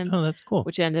for him. Oh, that's cool.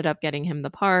 Which ended up getting him the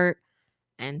part.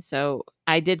 And so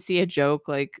I did see a joke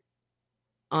like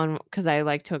on because I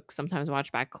like to sometimes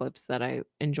watch back clips that I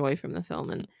enjoy from the film.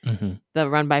 And the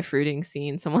run by fruiting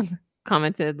scene, someone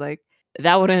commented like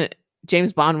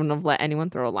James Bond wouldn't have let anyone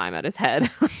throw a lime at his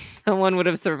head. No one would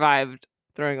have survived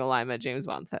throwing a lime at James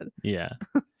Bond's head. Yeah.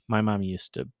 My mom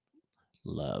used to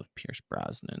love Pierce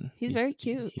Brosnan. He's very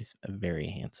cute. He's a very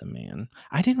handsome man.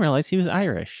 I didn't realize he was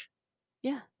Irish.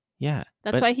 Yeah. Yeah.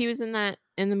 That's why he was in the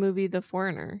movie The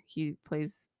Foreigner. He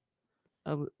plays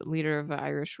a leader of an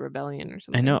Irish rebellion or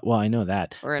something. I know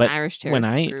that. Or an Irish terrorist when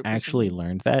I group actually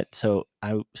learned that, so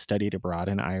I studied abroad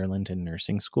in Ireland in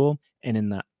nursing school, and in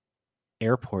the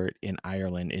airport in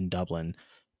Ireland, in Dublin,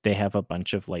 they have a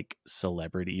bunch of like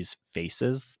celebrities'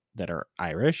 faces that are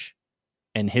Irish,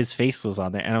 and his face was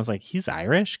on there, and I was like, he's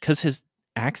Irish? Because his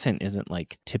accent isn't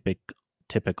like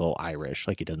typical Irish.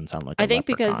 Like he doesn't sound like a leprechaun.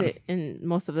 Because in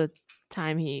most of the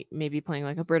time he may be playing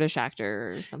like a British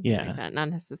actor or something like that, not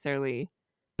necessarily.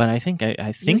 But I think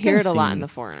I think you hear it a lot in The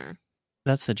Foreigner.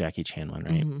 That's the Jackie Chan one,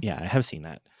 right? Yeah, I have seen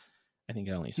that. I think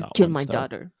I only saw it kill once, my though.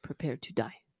 daughter, prepare to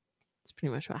die. That's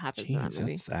pretty much what happens in that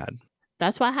movie. That's sad.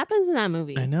 That's what happens in that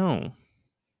movie. I know.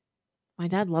 My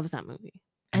dad loves that movie.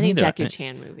 Any Jackie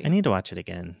Chan movie. I need to watch it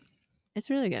again. It's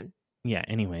really good. Yeah,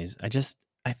 anyways,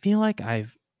 I feel like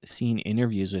I've seen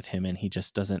interviews with him and he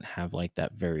just doesn't have like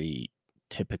that very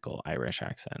typical Irish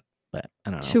accent. But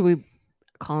I don't know. Should we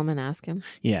call him and ask him?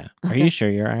 Yeah. Are you sure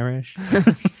you're Irish?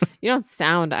 You don't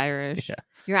sound Irish. Yeah.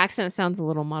 Your accent sounds a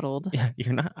little muddled. Yeah,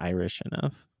 you're not Irish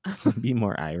enough. Be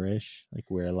more Irish. Like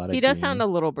wear a lot of He does sound a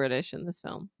little British in this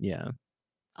film. Yeah.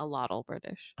 A lot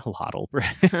British. A lot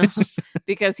British.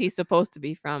 Because he's supposed to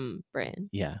be from Britain.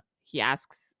 Yeah. He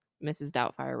asks Mrs.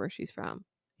 Doubtfire where she's from.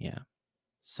 Yeah.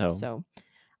 So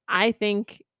I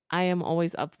think I am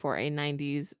always up for a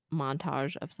 90s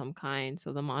montage of some kind.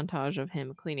 So the montage of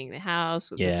him cleaning the house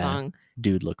with the song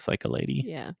Dude Looks Like a Lady.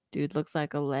 Yeah. Dude Looks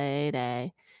Like a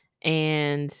Lady.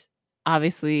 And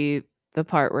obviously the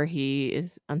part where he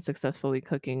is unsuccessfully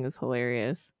cooking is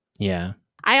hilarious. Yeah.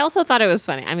 I also thought it was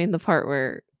funny. I mean, the part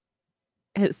where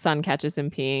his son catches him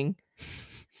peeing.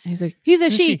 And he's like, he's a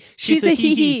she. She's a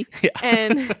he. Yeah.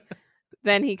 And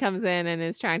then he comes in and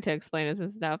is trying to explain to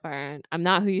Mrs. Doubtfire, and I'm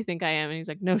not who you think I am. And he's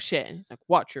like, no shit. And he's like,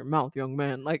 watch your mouth, young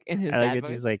man. Like in his dad voice.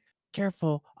 He's like,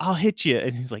 careful, I'll hit you.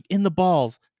 And he's like, in the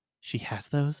balls. She has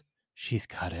those. She's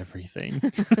got everything.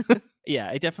 Yeah,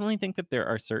 I definitely think that there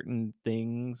are certain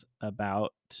things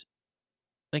about,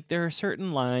 like there are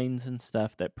certain lines and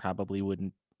stuff that probably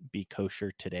wouldn't be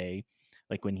kosher today.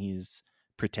 Like when he's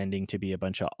pretending to be a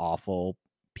bunch of awful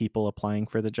people applying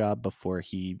for the job before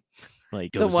he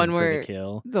like goes in for the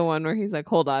kill. The one where he's like,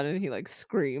 hold on, and he like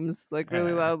screams like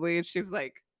really loudly. And she's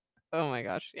like, oh my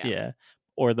gosh. Yeah. Yeah.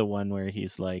 Or the one where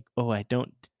he's like, oh, I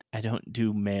don't I don't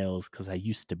do males because I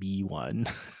used to be one.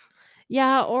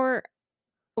 Yeah, or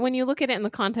when you look at it in the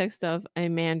context of a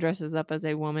man dresses up as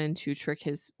a woman to trick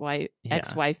his Yeah.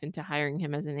 ex-wife into hiring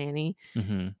him as a nanny.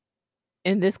 Mm-hmm.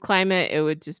 In this climate, it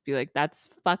would just be like, that's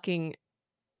fucking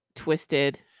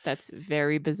twisted. That's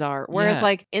very bizarre. Whereas Yeah.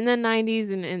 like in the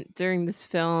 90s and during this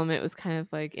film, it was kind of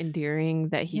like endearing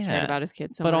that he cared Yeah, about his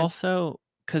kids so but much. also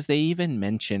because they even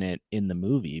mention it in the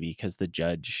movie because the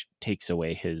judge takes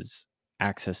away his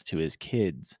access to his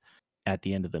kids at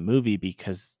the end of the movie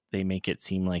because they make it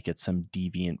seem like it's some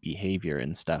deviant behavior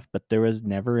and stuff, but there was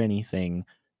never anything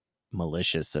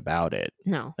malicious about it.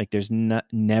 No. Like there's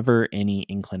never any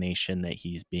inclination that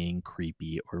he's being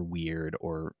creepy or weird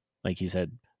or like he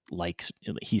said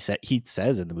he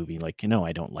says in the movie like,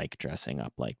 I don't like dressing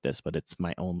up like this, but it's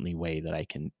my only way that I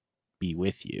can be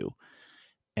with you.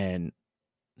 And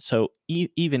so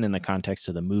even in the context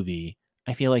of the movie,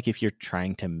 I feel like if you're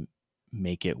trying to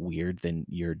make it weird, then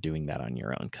you're doing that on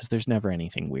your own because there's never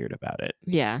anything weird about it.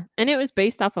 Yeah. And it was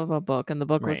based off of a book, and the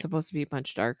book was Right. supposed to be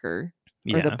much darker.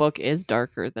 Or the Yeah. book is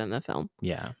darker than the film.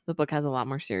 Yeah. The book has a lot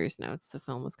more serious notes. The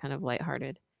film was kind of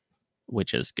lighthearted.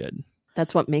 Which is good.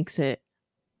 That's what makes it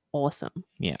awesome.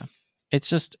 Yeah.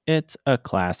 It's a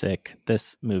classic.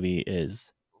 This movie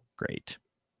is great.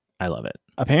 I love it.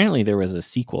 Apparently there was a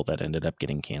sequel that ended up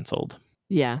getting canceled.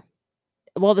 Yeah.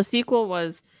 Well, the sequel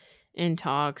was in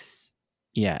talks.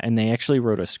 Yeah, and they actually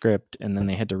wrote a script and then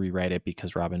they had to rewrite it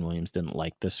because Robin Williams didn't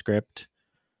like the script.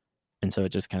 And so it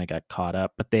just kind of got caught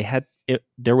up, but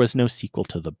there was no sequel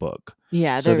to the book.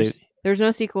 Yeah, so there's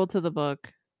no sequel to the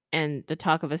book, and the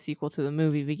talk of a sequel to the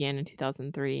movie began in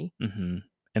 2003. Mm-hmm.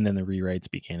 And then the rewrites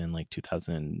began in like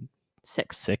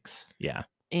 2006. Yeah.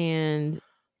 And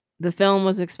the film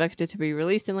was expected to be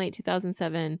released in late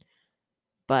 2007,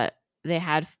 but they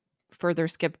had further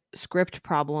script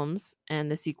problems,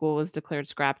 and the sequel was declared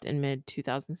scrapped in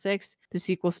mid-2006. The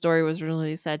sequel story was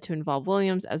originally said to involve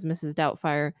Williams as Mrs.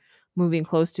 Doubtfire, moving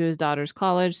close to his daughter's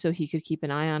college so he could keep an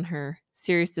eye on her.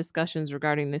 Serious discussions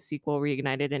regarding the sequel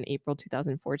reignited in April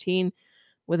 2014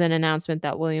 with an announcement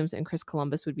that Williams and Chris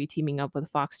Columbus would be teaming up with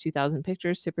Fox 2000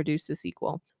 Pictures to produce the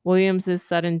sequel. Williams'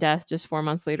 sudden death just 4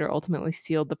 months later ultimately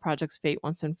sealed the project's fate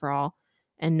once and for all,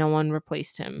 and no one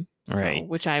replaced him. Right.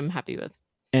 Which I'm happy with.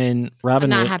 And I'm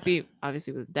not happy,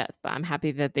 obviously, with death, but I'm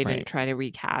happy that they Right. didn't try to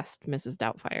recast Mrs.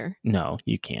 Doubtfire. No,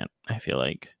 you can't. I feel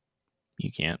like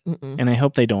you can't. Mm-mm. And I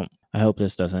hope they don't. I hope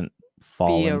this doesn't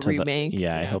fall Be a into remake, the.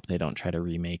 Yeah, I yeah. hope they don't try to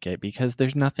remake it because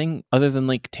there's nothing other than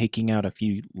like taking out a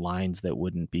few lines that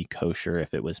wouldn't be kosher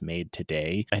if it was made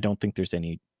today. I don't think there's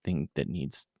anything that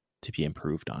needs to be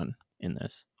improved on in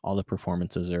this. All the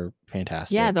performances are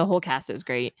fantastic. Yeah, the whole cast is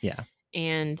great. Yeah.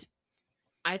 And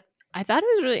I thought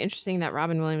it was really interesting that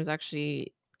Robin Williams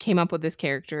actually came up with this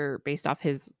character based off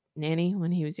his nanny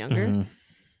when he was younger. Mhm.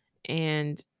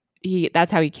 And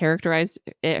that's how he characterized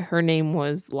it. Her name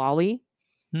was Lolly.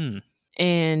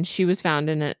 And she was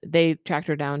found they tracked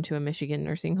her down to a Michigan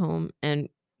nursing home, and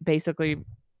basically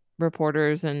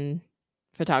reporters and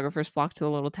photographers flocked to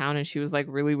the little town, and she was like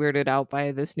really weirded out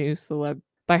by this new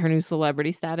by her new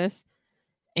celebrity status.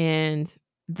 And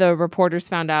the reporters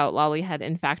found out Lolly had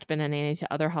in fact been a nanny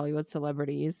to other Hollywood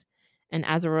celebrities, and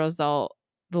as a result,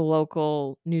 the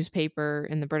local newspaper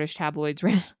and the British tabloids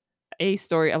ran a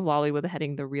story of Lolly with the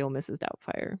heading "The Real Mrs.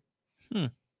 Doubtfire."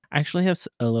 I actually have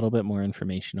a little bit more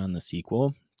information on the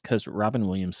sequel because Robin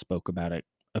Williams spoke about it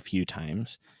a few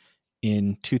times.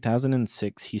 In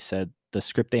 2006, he said the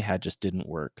script they had just didn't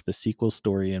work. The sequel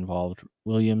story involved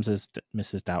Williams as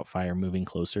Mrs. Doubtfire moving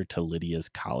closer to Lydia's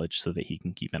college so that he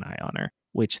can keep an eye on her,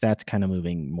 which that's kind of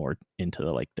moving more into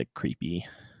the creepy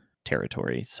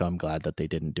territory. So I'm glad that they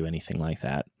didn't do anything like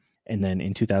that. And then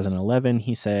in 2011,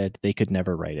 he said they could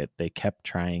never write it. They kept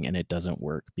trying and it doesn't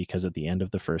work because at the end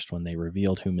of the first one, they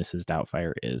revealed who Mrs.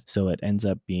 Doubtfire is. So it ends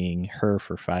up being her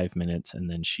for 5 minutes and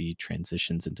then she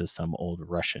transitions into some old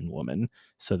Russian woman.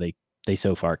 So they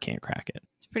so far can't crack it.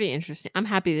 It's pretty interesting. I'm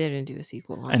happy they didn't do a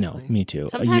sequel, honestly. I know, me too.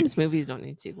 Sometimes movies don't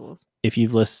need sequels. If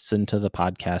you've listened to the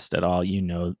podcast at all, you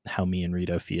know how me and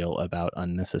Rita feel about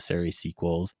unnecessary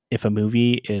sequels. If a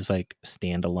movie is like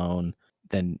standalone,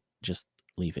 then just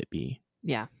leave it be.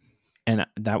 Yeah. And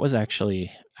that was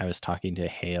actually, I was talking to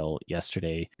Hale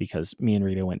yesterday because me and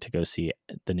Rita went to go see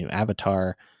the new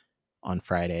Avatar on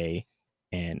Friday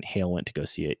and Hale went to go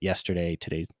see it yesterday.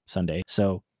 Today's Sunday.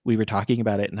 So we were talking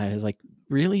about it and I was like,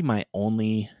 really my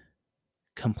only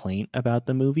complaint about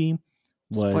the movie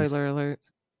was... Spoiler alert.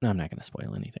 No, I'm not going to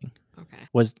spoil anything. Okay.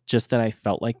 Was just that I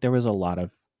felt like there was a lot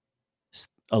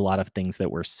of things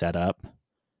that were set up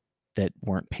that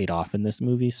weren't paid off in this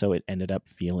movie. So it ended up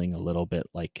feeling a little bit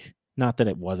like Not that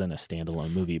it wasn't a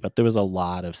standalone movie, but there was a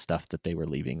lot of stuff that they were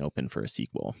leaving open for a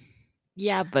sequel.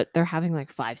 Yeah, but they're having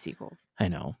like 5 sequels. I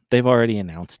know. They've already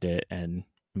announced it, and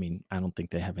I mean, I don't think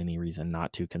they have any reason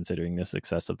not to, considering the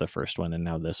success of the first one, and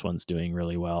now this one's doing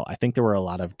really well. I think there were a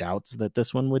lot of doubts that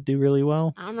this one would do really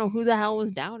well. I don't know who the hell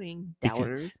was doubting.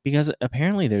 Doubters. Because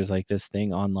apparently there's like this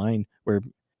thing online where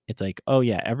it's like, oh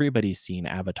yeah, everybody's seen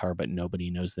Avatar, but nobody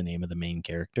knows the name of the main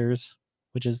characters,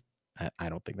 which is, I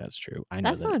don't think that's true.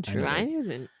 That's not true. I knew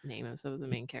the name of some of the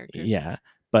main characters. Yeah,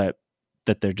 but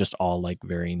that they're just all like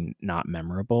very not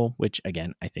memorable, which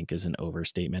again, I think is an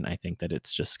overstatement. I think that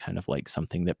it's just kind of like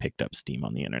something that picked up steam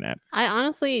on the internet. I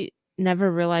honestly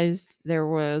never realized there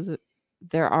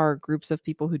are groups of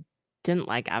people who didn't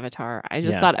like Avatar. I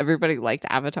just thought everybody liked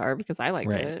Avatar because I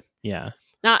liked it. Yeah.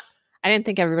 I didn't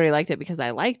think everybody liked it because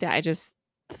I liked it. I just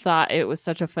thought it was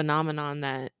such a phenomenon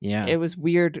that it was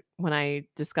weird when I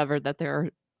discovered that there are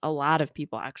a lot of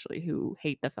people actually who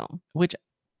hate the film. Which,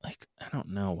 like, I don't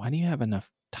know. Why do you have enough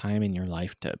time in your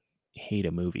life to hate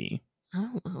a movie? I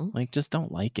don't know. Like, just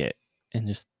don't like it and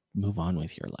just move on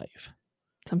with your life.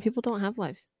 Some people don't have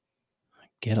lives.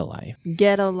 Get a life.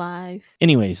 Get a life.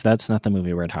 Anyways, that's not the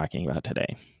movie we're talking about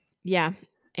today. Yeah.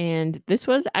 And this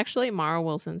was actually Mara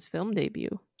Wilson's film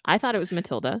debut. I thought it was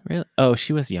Matilda. Really? Oh,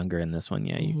 she was younger in this one.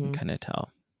 Yeah, you can kind of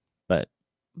tell. But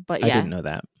yeah, I didn't know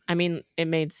that. I mean, it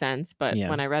made sense. But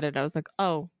when I read it, I was like,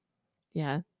 oh,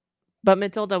 yeah. But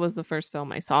Matilda was the first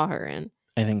film I saw her in.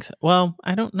 I think so. Well,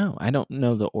 I don't know. I don't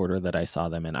know the order that I saw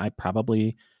them in. I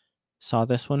probably saw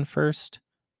this one first,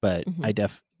 but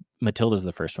Matilda's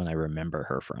the first one I remember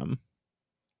her from.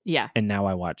 Yeah. And now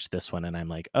I watch this one and I'm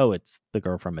like, oh, it's the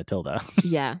girl from Matilda.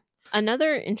 Yeah.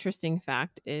 Another interesting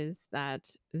fact is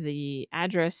that the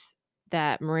address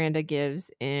that Miranda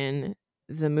gives in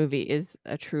the movie is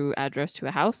a true address to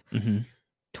a house.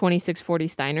 2640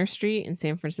 Steiner Street in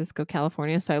San Francisco,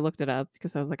 California. So I looked it up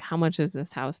because I was like, how much is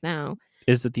this house now?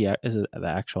 Is it the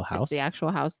actual house? It's the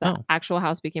actual house. The actual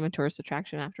house became a tourist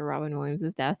attraction after Robin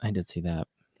Williams' death. I did see that.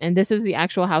 And this is the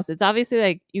actual house. It's obviously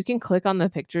like you can click on the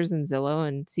pictures in Zillow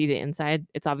and see the inside.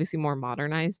 It's obviously more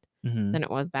modernized than it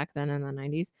was back then in the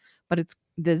 90s. But it's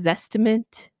the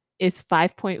Zestimate is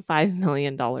 $5.5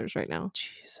 million right now.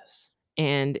 Jesus.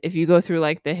 And if you go through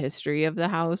like the history of the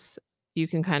house, you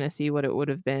can kind of see what it would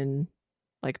have been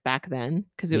like back then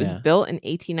because it was built in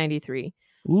 1893.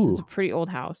 So it's a pretty old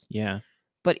house. Yeah.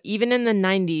 But even in the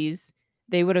 90s,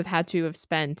 they would have had to have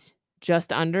spent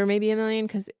just under maybe $1 million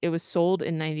because it was sold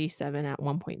in 97 at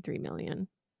 1.3 million.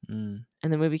 And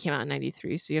the movie came out in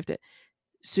 93. So you have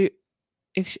to,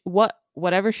 if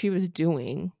whatever she was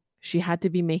doing, she had to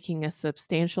be making a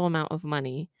substantial amount of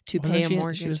money to pay a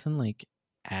mortgage. She was in like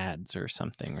ads or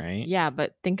something, right? Yeah,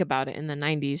 but think about it. In the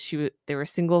 90s, they were a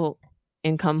single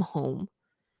income home.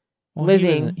 Well,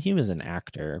 living. He was an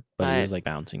actor, but he was like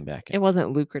bouncing back. It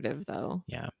wasn't lucrative though.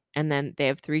 Yeah. And then they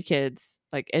have 3 kids.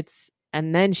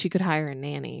 And then she could hire a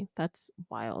nanny. That's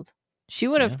wild. She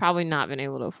would have probably not been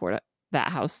able to afford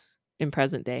that house in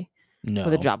present day. No.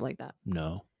 With a job like that.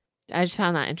 No. I just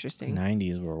found that interesting.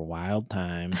 90s were a wild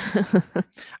time.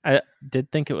 I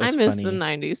did think it was funny. I miss the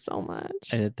 90s so much.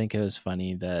 I did think it was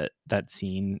funny that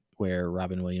scene where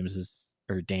Robin Williams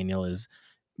Daniel is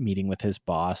meeting with his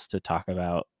boss to talk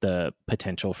about the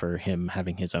potential for him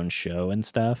having his own show and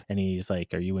stuff. And he's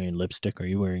like, are you wearing lipstick? Are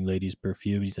you wearing ladies'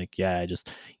 perfume? He's like, yeah, I just,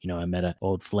 I met an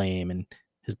old flame. And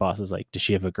his boss is like, does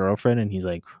she have a girlfriend? And he's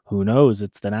like, who knows?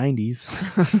 It's the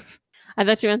 90s. I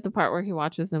thought you meant the part where he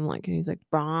watches them and he's like,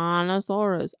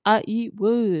 Brontosaurus, I eat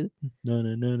wood.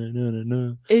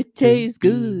 No. It tastes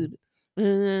good.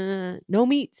 No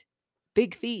meat.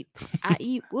 Big feet. I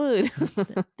eat wood.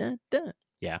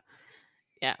 Yeah.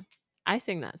 Yeah. I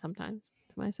sing that sometimes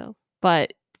to myself.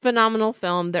 But phenomenal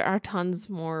film. There are tons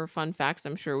more fun facts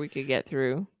I'm sure we could get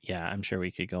through. Yeah, I'm sure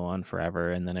we could go on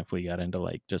forever. And then if we got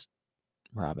into just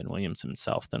Robin Williams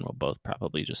himself, then we'll both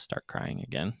probably just start crying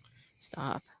again.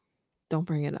 Stop. Don't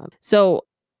bring it up. So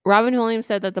Robin Williams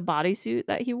said that the bodysuit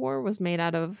that he wore was made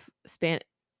out of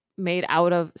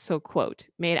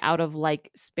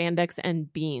like spandex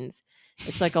and beans.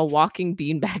 It's like a walking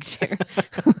beanbag chair,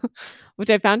 which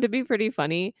I found to be pretty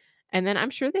funny. And then I'm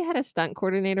sure they had a stunt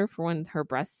coordinator for when her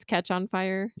breasts catch on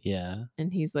fire. Yeah.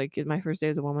 And he's like, my first day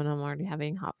as a woman, I'm already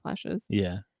having hot flashes.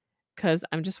 Yeah. Because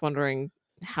I'm just wondering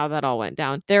how that all went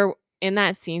down. There, in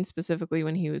that scene specifically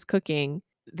when he was cooking,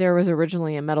 there was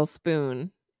originally a metal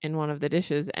spoon in one of the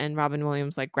dishes, and Robin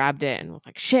Williams grabbed it and was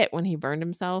like, shit, when he burned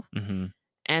himself. Mm-hmm.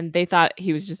 And they thought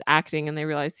he was just acting, and they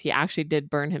realized he actually did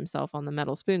burn himself on the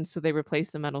metal spoon. So they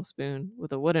replaced the metal spoon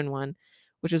with a wooden one,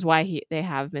 which is why they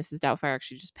have Mrs. Doubtfire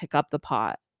actually just pick up the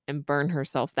pot and burn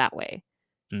herself that way.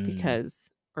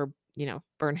 because, or,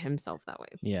 burn himself that way.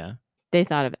 Yeah. They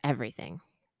thought of everything.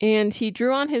 And he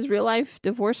drew on his real life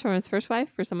divorce from his first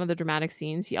wife for some of the dramatic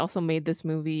scenes. He also made this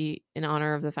movie in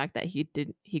honor of the fact that he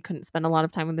couldn't spend a lot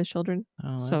of time with his children.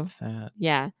 Oh, So, that's sad.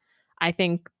 yeah, I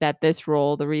think that this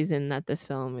role, the reason that this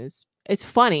film it's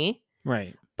funny,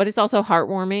 Right. but it's also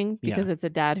heartwarming because Yeah. it's a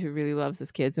dad who really loves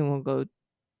his kids and will go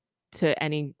to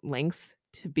any lengths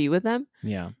to be with them.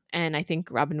 Yeah. And I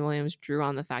think Robin Williams drew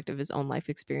on the fact of his own life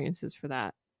experiences for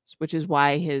that, which is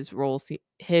why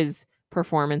his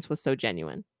performance was so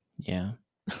genuine. Yeah.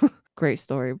 Great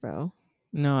story, bro.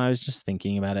 No, I was just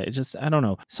thinking about it. It just, I don't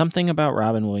know. Something about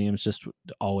Robin Williams just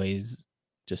always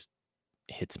just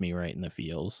hits me right in the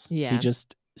feels. Yeah. He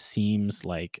just seems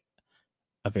like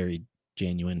a very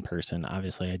genuine person.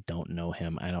 Obviously, I don't know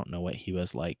him. I don't know what he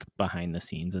was like behind the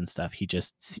scenes and stuff. He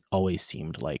just always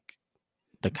seemed like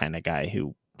the kind of guy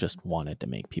who just wanted to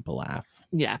make people laugh.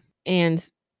 Yeah. And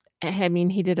I mean,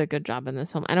 he did a good job in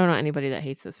this film. I don't know anybody that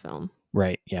hates this film.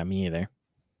 Right. Yeah, me either.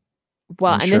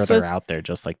 Well, I'm and sure this they're was out there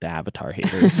just like the Avatar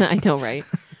haters. I know, right?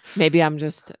 Maybe I'm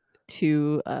just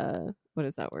too what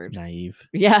is that word? Naive.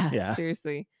 Yeah.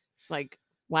 Seriously. It's like,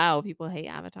 wow, people hate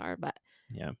Avatar, but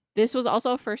yeah. This was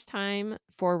also a first time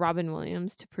for Robin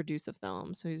Williams to produce a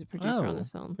film. So he's a producer on this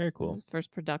film. Very cool. His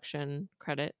first production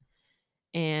credit.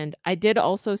 And I did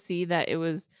also see that it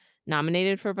was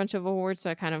nominated for a bunch of awards. So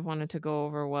I kind of wanted to go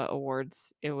over what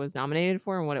awards it was nominated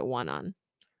for and what it won on.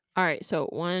 All right. So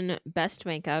it won Best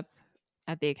Makeup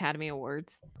at the Academy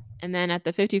Awards. And then at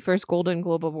the 51st Golden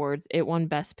Globe Awards, it won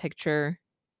Best Picture.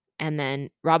 And then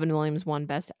Robin Williams won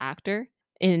Best Actor.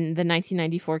 In the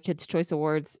 1994 Kids' Choice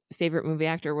Awards, Favorite Movie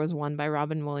Actor was won by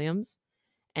Robin Williams.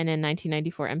 And in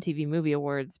 1994 MTV Movie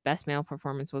Awards, Best Male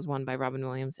Performance was won by Robin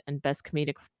Williams, and Best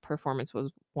Comedic Performance was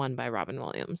won by Robin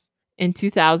Williams. In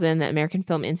 2000, the American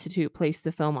Film Institute placed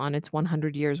the film on its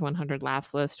 100 Years, 100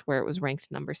 Laughs list, where it was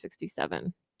ranked number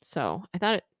 67. So I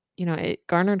thought it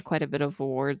garnered quite a bit of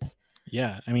awards.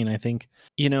 Yeah. I mean, I think,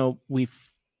 we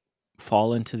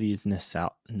fall into these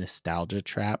nostalgia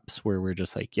traps where we're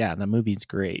just like, yeah, the movie's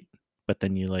great. But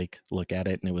then you look at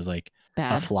it and it was like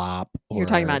bad. A flop. You're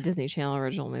talking about Disney Channel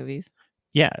original movies.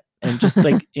 Yeah. And just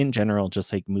in general,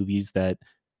 just movies that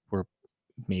were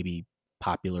maybe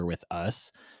popular with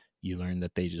us, you learn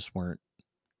that they just weren't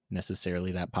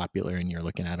necessarily that popular and you're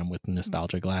looking at them with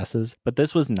nostalgia glasses. But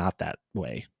this was not that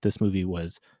way. This movie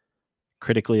was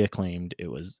critically acclaimed.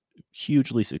 It was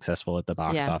hugely successful at the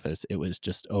box office. It was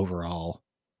just overall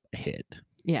a hit.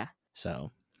 Yeah.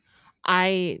 So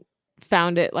I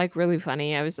found it really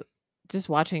funny. I was just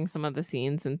watching some of the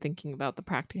scenes and thinking about the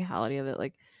practicality of it,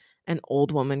 like an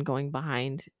old woman going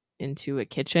behind into a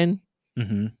kitchen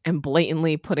and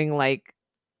blatantly putting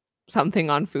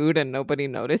something on food and nobody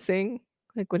noticing,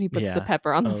 like when he puts the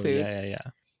pepper on the food.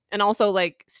 Yeah. And also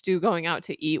Stu going out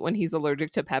to eat when he's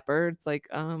allergic to pepper. It's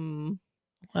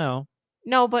well,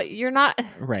 no, but you're not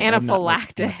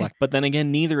anaphylactic. But then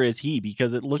again, neither is he,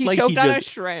 because it looked he like choked on a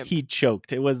shrimp. He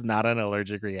choked. It was not an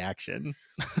allergic reaction.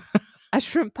 A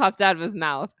shrimp popped out of his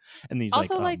mouth. And he's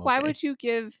also okay. Why would you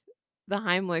give the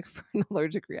Heimlich for an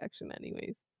allergic reaction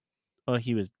anyways? Well,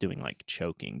 he was doing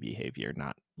choking behavior,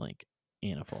 not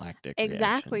anaphylactic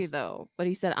exactly reactions. Though, but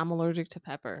he said, I'm allergic to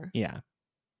pepper. Yeah,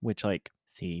 which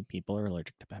see, people are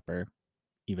allergic to pepper,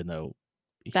 even though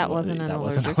that wasn't an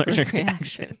allergic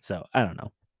reaction. So I don't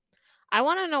know. I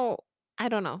want to know. I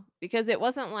don't know, because it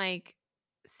wasn't like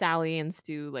Sally and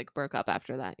Stu broke up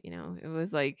after that. It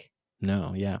was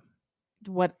no, yeah.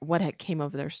 What came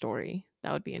of their story?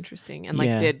 That would be interesting. And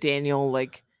Yeah. did Daniel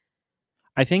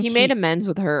I think he made amends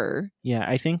with her. Yeah,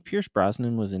 I think Pierce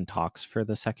Brosnan was in talks for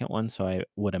the second one, so I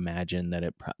would imagine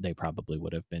that they probably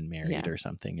would have been married or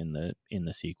something in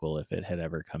the sequel if it had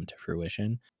ever come to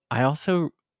fruition.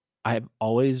 I've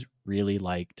always really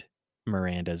liked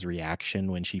Miranda's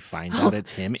reaction when she finds out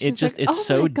it's him. It's just it's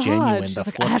so genuine. She's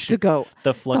I have to go.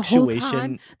 The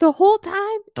fluctuation. The whole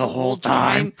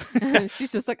time.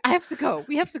 She's just I have to go.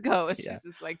 We have to go. And she's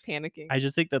just panicking. I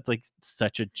just think that's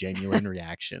such a genuine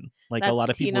reaction. That's a lot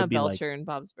of people Tina would be Belcher and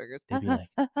Bob's Burgers. They'd be like,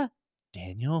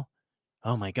 Daniel,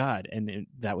 oh my God, and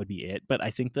that would be it. But I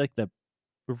think the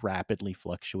rapidly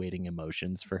fluctuating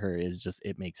emotions for her is just,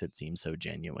 it makes it seem so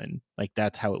genuine.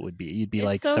 That's how it would be. You'd be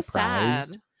so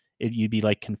surprised. Sad. You'd be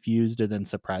confused and then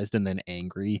surprised and then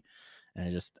angry.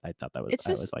 And I thought that was,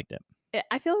 I always liked it.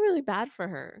 I feel really bad for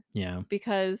her. Yeah.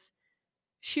 Because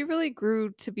she really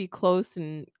grew to be close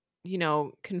and,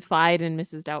 confide in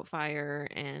Mrs. Doubtfire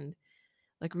and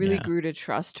really grew to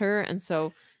trust her. And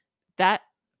so that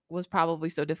was probably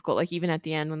so difficult. Even at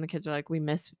the end when the kids are we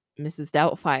miss Mrs.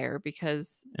 Doubtfire,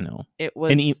 because I know it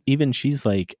was. And even she's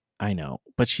I know,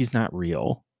 but she's not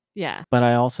real. Yeah. But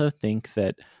I also think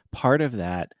that part of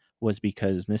that was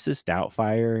because Mrs.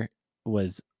 Doubtfire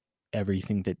was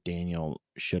everything that Daniel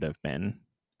should have been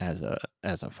as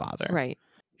a father. Right.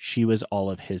 She was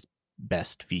all of his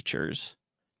best features.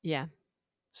 Yeah.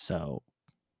 So,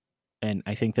 and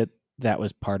I think that that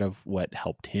was part of what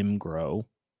helped him grow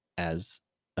as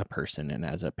a person and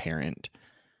as a parent,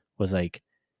 was like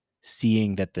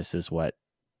seeing that this is what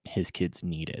his kids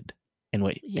needed and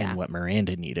what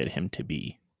Miranda needed him to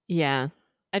be. Yeah.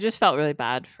 I just felt really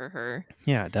bad for her.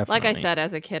 Yeah, definitely. Like I said,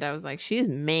 as a kid, I was like, she's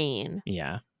mean.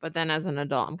 Yeah. But then as an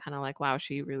adult, I'm kind of like, wow,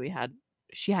 she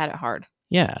had it hard.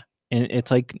 Yeah. And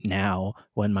it's like now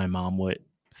when my mom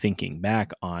thinking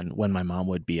back on when my mom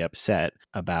would be upset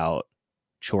about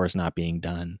chores not being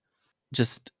done,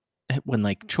 just when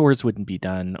like chores wouldn't be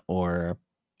done or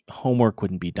homework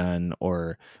wouldn't be done,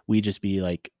 or we'd just be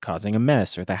like causing a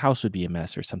mess, or the house would be a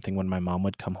mess or something, when my mom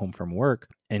would come home from work,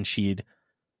 and she'd,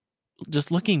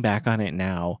 just looking back on it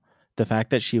now, the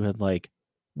fact that she would like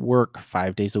work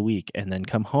 5 days a week and then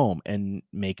come home and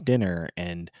make dinner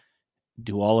and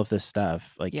do all of this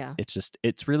stuff, like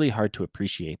it's really hard to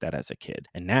appreciate that as a kid.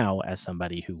 And now as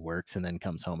somebody who works and then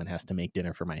comes home and has to make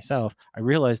dinner for myself, I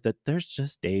realize that there's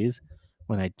just days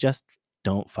when I just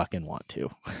don't fucking want to.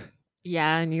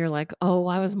 Yeah, and you're like, oh,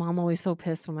 why was mom always so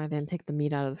pissed when I didn't take the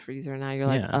meat out of the freezer? Now you're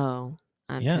like, oh,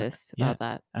 I'm pissed about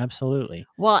that. Absolutely.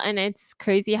 Well, and it's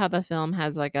crazy how the film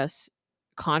has like a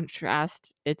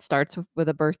contrast. It starts with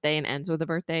a birthday and ends with a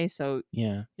birthday. So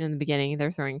in the beginning,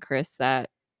 they're throwing Chris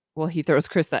he throws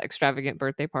Chris that extravagant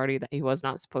birthday party that he was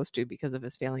not supposed to because of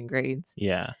his failing grades.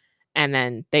 Yeah. And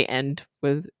then they end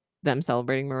with them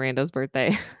celebrating Miranda's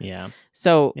birthday. Yeah.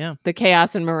 So the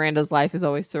chaos in Miranda's life is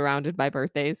always surrounded by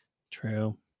birthdays.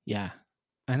 True. Yeah.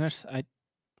 I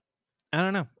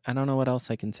don't know. I don't know what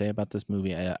else I can say about this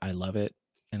movie. I love it,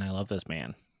 and I love this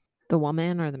man. The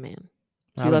woman or the man?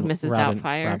 Do you love Mrs.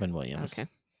 Doubtfire? Robin Williams. Okay.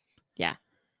 Yeah.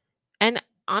 And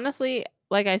honestly,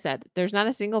 like I said, there's not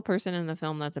a single person in the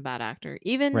film that's a bad actor.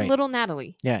 Even little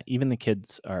Natalie. Yeah, even the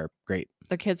kids are great.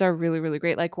 The kids are really, really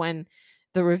great. Like when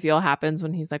the reveal happens,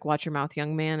 when he's like, watch your mouth,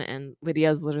 young man, and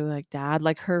Lydia's literally like, Dad,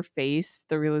 like her face,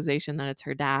 the realization that it's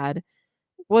her dad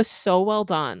was so well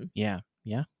done. Yeah.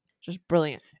 Yeah. Just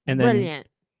brilliant. And brilliant.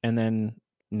 Then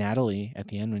Natalie at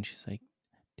the end when she's like,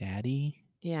 Daddy.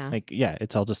 Yeah. Like, yeah,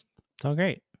 it's all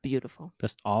great. Beautiful.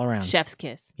 Just all around. Chef's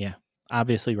kiss. Yeah.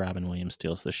 Obviously, Robin Williams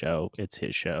steals the show. It's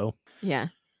his show. Yeah.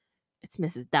 It's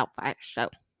Mrs. Doubtfire's show.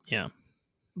 Yeah.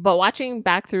 But watching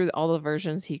back through all the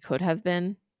versions he could have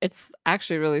been, it's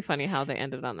actually really funny how they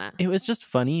ended on that. It was just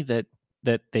funny that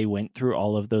they went through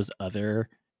all of those other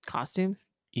costumes.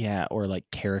 Yeah, or like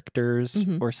characters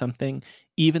or something,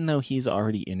 even though he's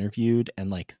already interviewed, and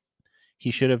like he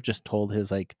should have just told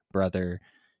his like brother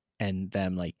and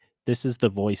them like, this is the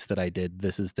voice that I did,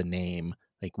 this is the name,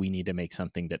 like we need to make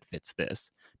something that fits this,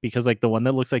 because like the one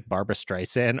that looks like Barbara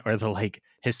Streisand or the like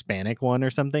Hispanic one or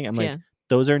something, I'm like,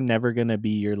 those are never gonna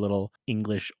be your little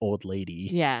English old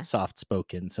lady, soft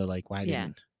spoken, so like why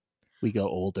didn't we go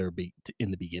older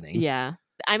in the beginning?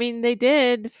 I mean, they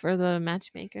did for the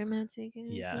matchmaker.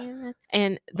 Yeah.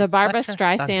 And the Barbara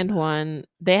Streisand one,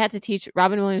 they had to teach.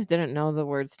 Robin Williams didn't know the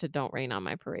words to Don't Rain on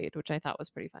My Parade, which I thought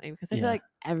was pretty funny because I feel like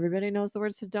everybody knows the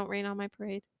words to Don't Rain on My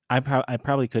Parade. I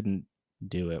probably couldn't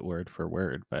do it word for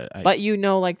word, but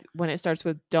like when it starts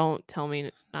with Don't Tell Me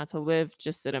Not to Live,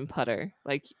 Just Sit and Putter.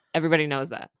 Like everybody knows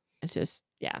that. It's just,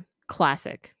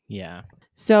 classic. Yeah.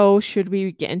 So should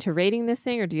we get into rating this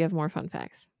thing, or do you have more fun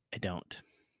facts? I don't.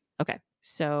 Okay.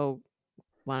 So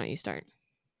why don't you start?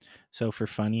 So for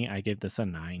funny, I gave this a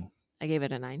 9. I gave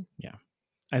it a 9. Yeah.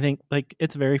 I think like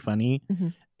it's very funny.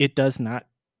 It does not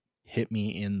hit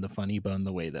me in the funny bone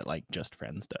the way that like Just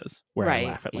Friends does, where I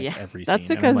laugh at like every scene. That's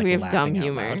because like, we have dumb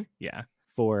humor. Yeah.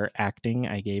 For acting,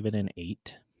 I gave it an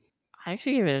 8. I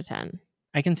actually gave it a 10.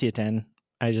 I can see a 10.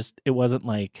 It wasn't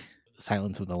like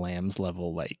Silence of the Lambs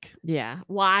level, like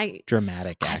why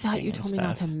dramatic acting. I thought you told me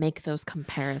not to make those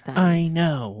comparisons. I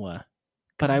know.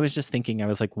 But I was just thinking, I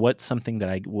was like, what's something that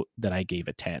I gave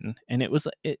a 10? And it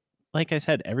like I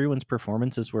said, everyone's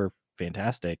performances were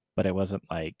fantastic, but it wasn't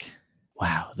like,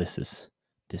 wow, this is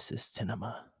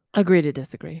cinema. Agree to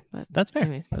disagree, but that's fair.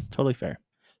 Anyways. That's totally fair.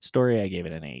 Story, I gave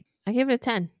it an 8. I gave it a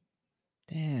 10.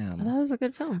 Damn. I thought it was a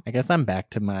good film. I guess I'm back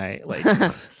to my like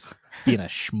being a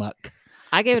schmuck.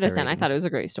 I gave it a 10. I thought it was a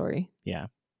great story. Yeah.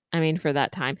 I mean, for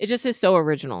that time, it just is so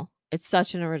original. It's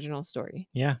such an original story.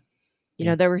 Yeah. You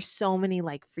know, there were so many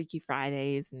like Freaky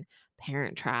Fridays and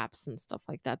Parent Traps and stuff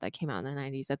like that came out in the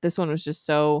 90s. That this one was just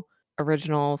so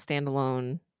original,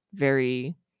 standalone,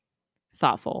 very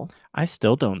thoughtful. I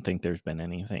still don't think there's been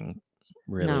anything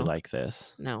really No. like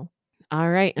this. No. All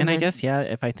right. And I then- guess, yeah,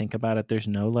 if I think about it, there's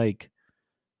no like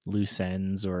loose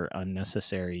ends or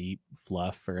unnecessary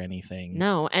fluff or anything.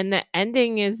 No. And the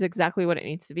ending is exactly what it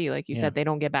needs to be. Like you Yeah. said, they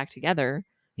don't get back together,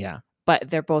 Yeah. but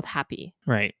they're both happy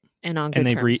Right. and on good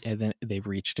And terms. they've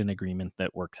reached an agreement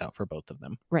that works out for both of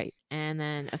them. Right. And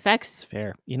then effects.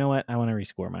 Fair. You know what? I want to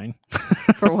rescore mine.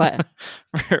 For what?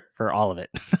 for all of it.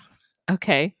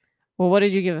 Okay. Well, what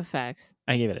did you give effects?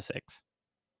 I gave it a 6.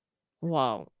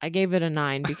 Well, I gave it a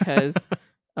 9 because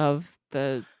of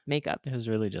the makeup. It was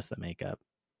really just the makeup.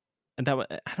 And that was,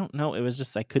 I don't know. It was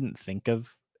just, I couldn't think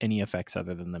of any effects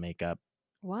other than the makeup.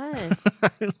 What?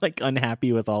 I'm like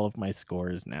unhappy with all of my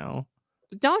scores now.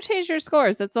 Don't change your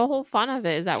scores. That's the whole fun of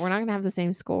it, is that we're not going to have the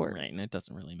same scores. Right. And it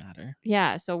doesn't really matter.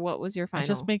 Yeah. So what was your final? It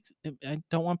just makes, I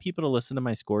don't want people to listen to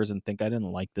my scores and think I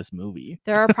didn't like this movie.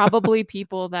 There are probably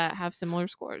people that have similar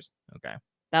scores Okay.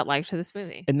 that liked this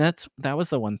movie. And that was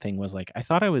the one thing was like, I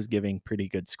thought I was giving pretty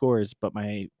good scores, but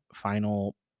my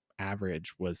final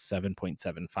average was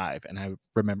 7.75. And I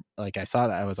remember, like, I saw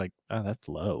that, I was like, oh, that's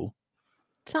low.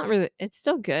 It's not really, it's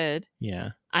still good.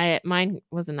 Yeah. Mine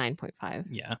was a 9.5.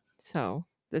 Yeah. So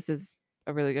this is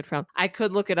a really good film. I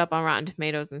could look it up on Rotten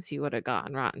Tomatoes and see what it got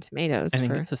on Rotten Tomatoes. I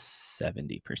think it's a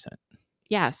 70%.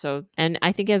 Yeah. So, and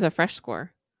I think it has a fresh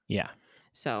score. Yeah.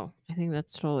 So I think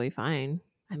that's totally fine.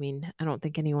 I mean, I don't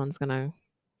think anyone's going to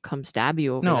come stab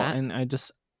you over No, that. and I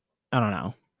don't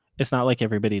know. It's not like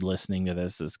everybody listening to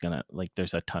this is gonna, like,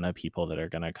 there's a ton of people that are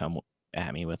gonna come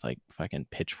at me with like fucking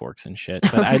pitchforks and shit.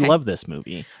 But I Okay. love this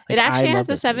movie. It Like, actually I has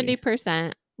a love this movie.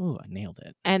 70% Ooh, I nailed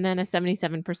it. and then a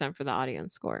 77% for the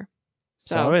audience score.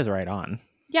 So I was right on.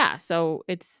 Yeah, so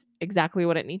it's exactly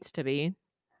what it needs to be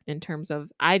in terms of,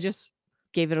 I just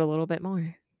gave it a little bit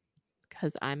more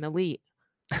because I'm elite.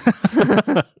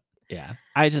 Yeah.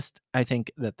 I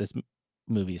think that this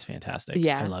movie is fantastic.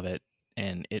 Yeah. I love it.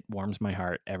 And it warms my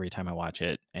heart every time I watch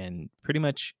it. And pretty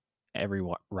much every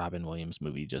Robin Williams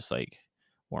movie just like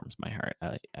warms my heart.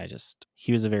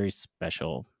 He was a very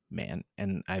special man.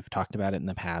 And I've talked about it in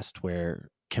the past where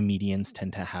comedians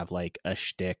tend to have like a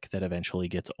shtick that eventually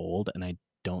gets old. And I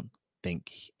don't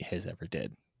think his ever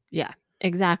did. Yeah,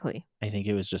 exactly. I think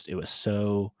it was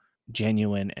so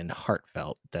genuine and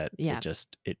heartfelt that Yeah.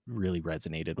 it really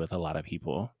resonated with a lot of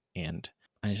people. And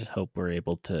I just hope we're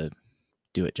able to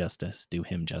do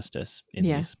him justice in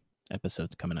Yeah. these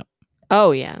episodes coming up.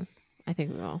 Oh, yeah. I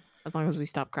think we will, as long as we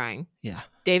stop crying. Yeah.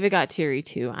 David got teary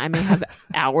too. I may have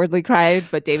outwardly cried,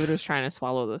 but David was trying to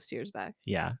swallow those tears back.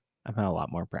 Yeah. I've had a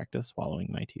lot more practice swallowing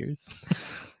my tears.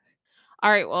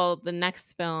 All right. Well, the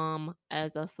next film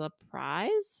is a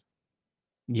surprise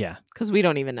Yeah. because we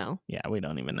don't even know. Yeah. We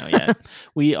don't even know yet.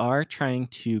 We are trying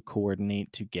to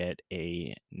coordinate to get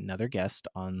another guest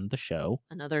on the show.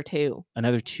 Another 2.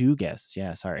 Another 2 guests.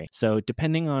 Yeah, sorry. So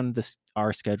depending on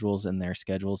our schedules and their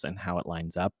schedules and how it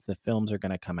lines up, the films are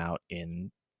going to come out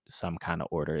in some kind of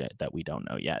order that we don't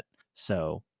know yet.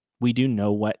 So we do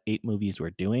know what 8 movies we're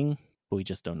doing, but we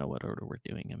just don't know what order we're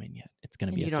doing them in yet. It's going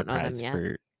to be a surprise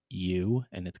for you,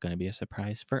 and it's going to be a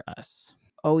surprise for us.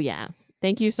 Oh, yeah.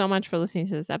 Thank you so much for listening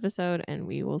to this episode, and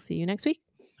we will see you next week.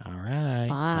 All right.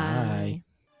 Bye.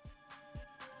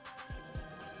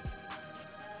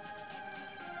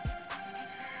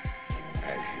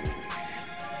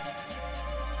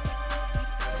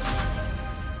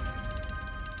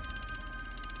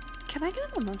 Can I get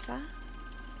a mimosa?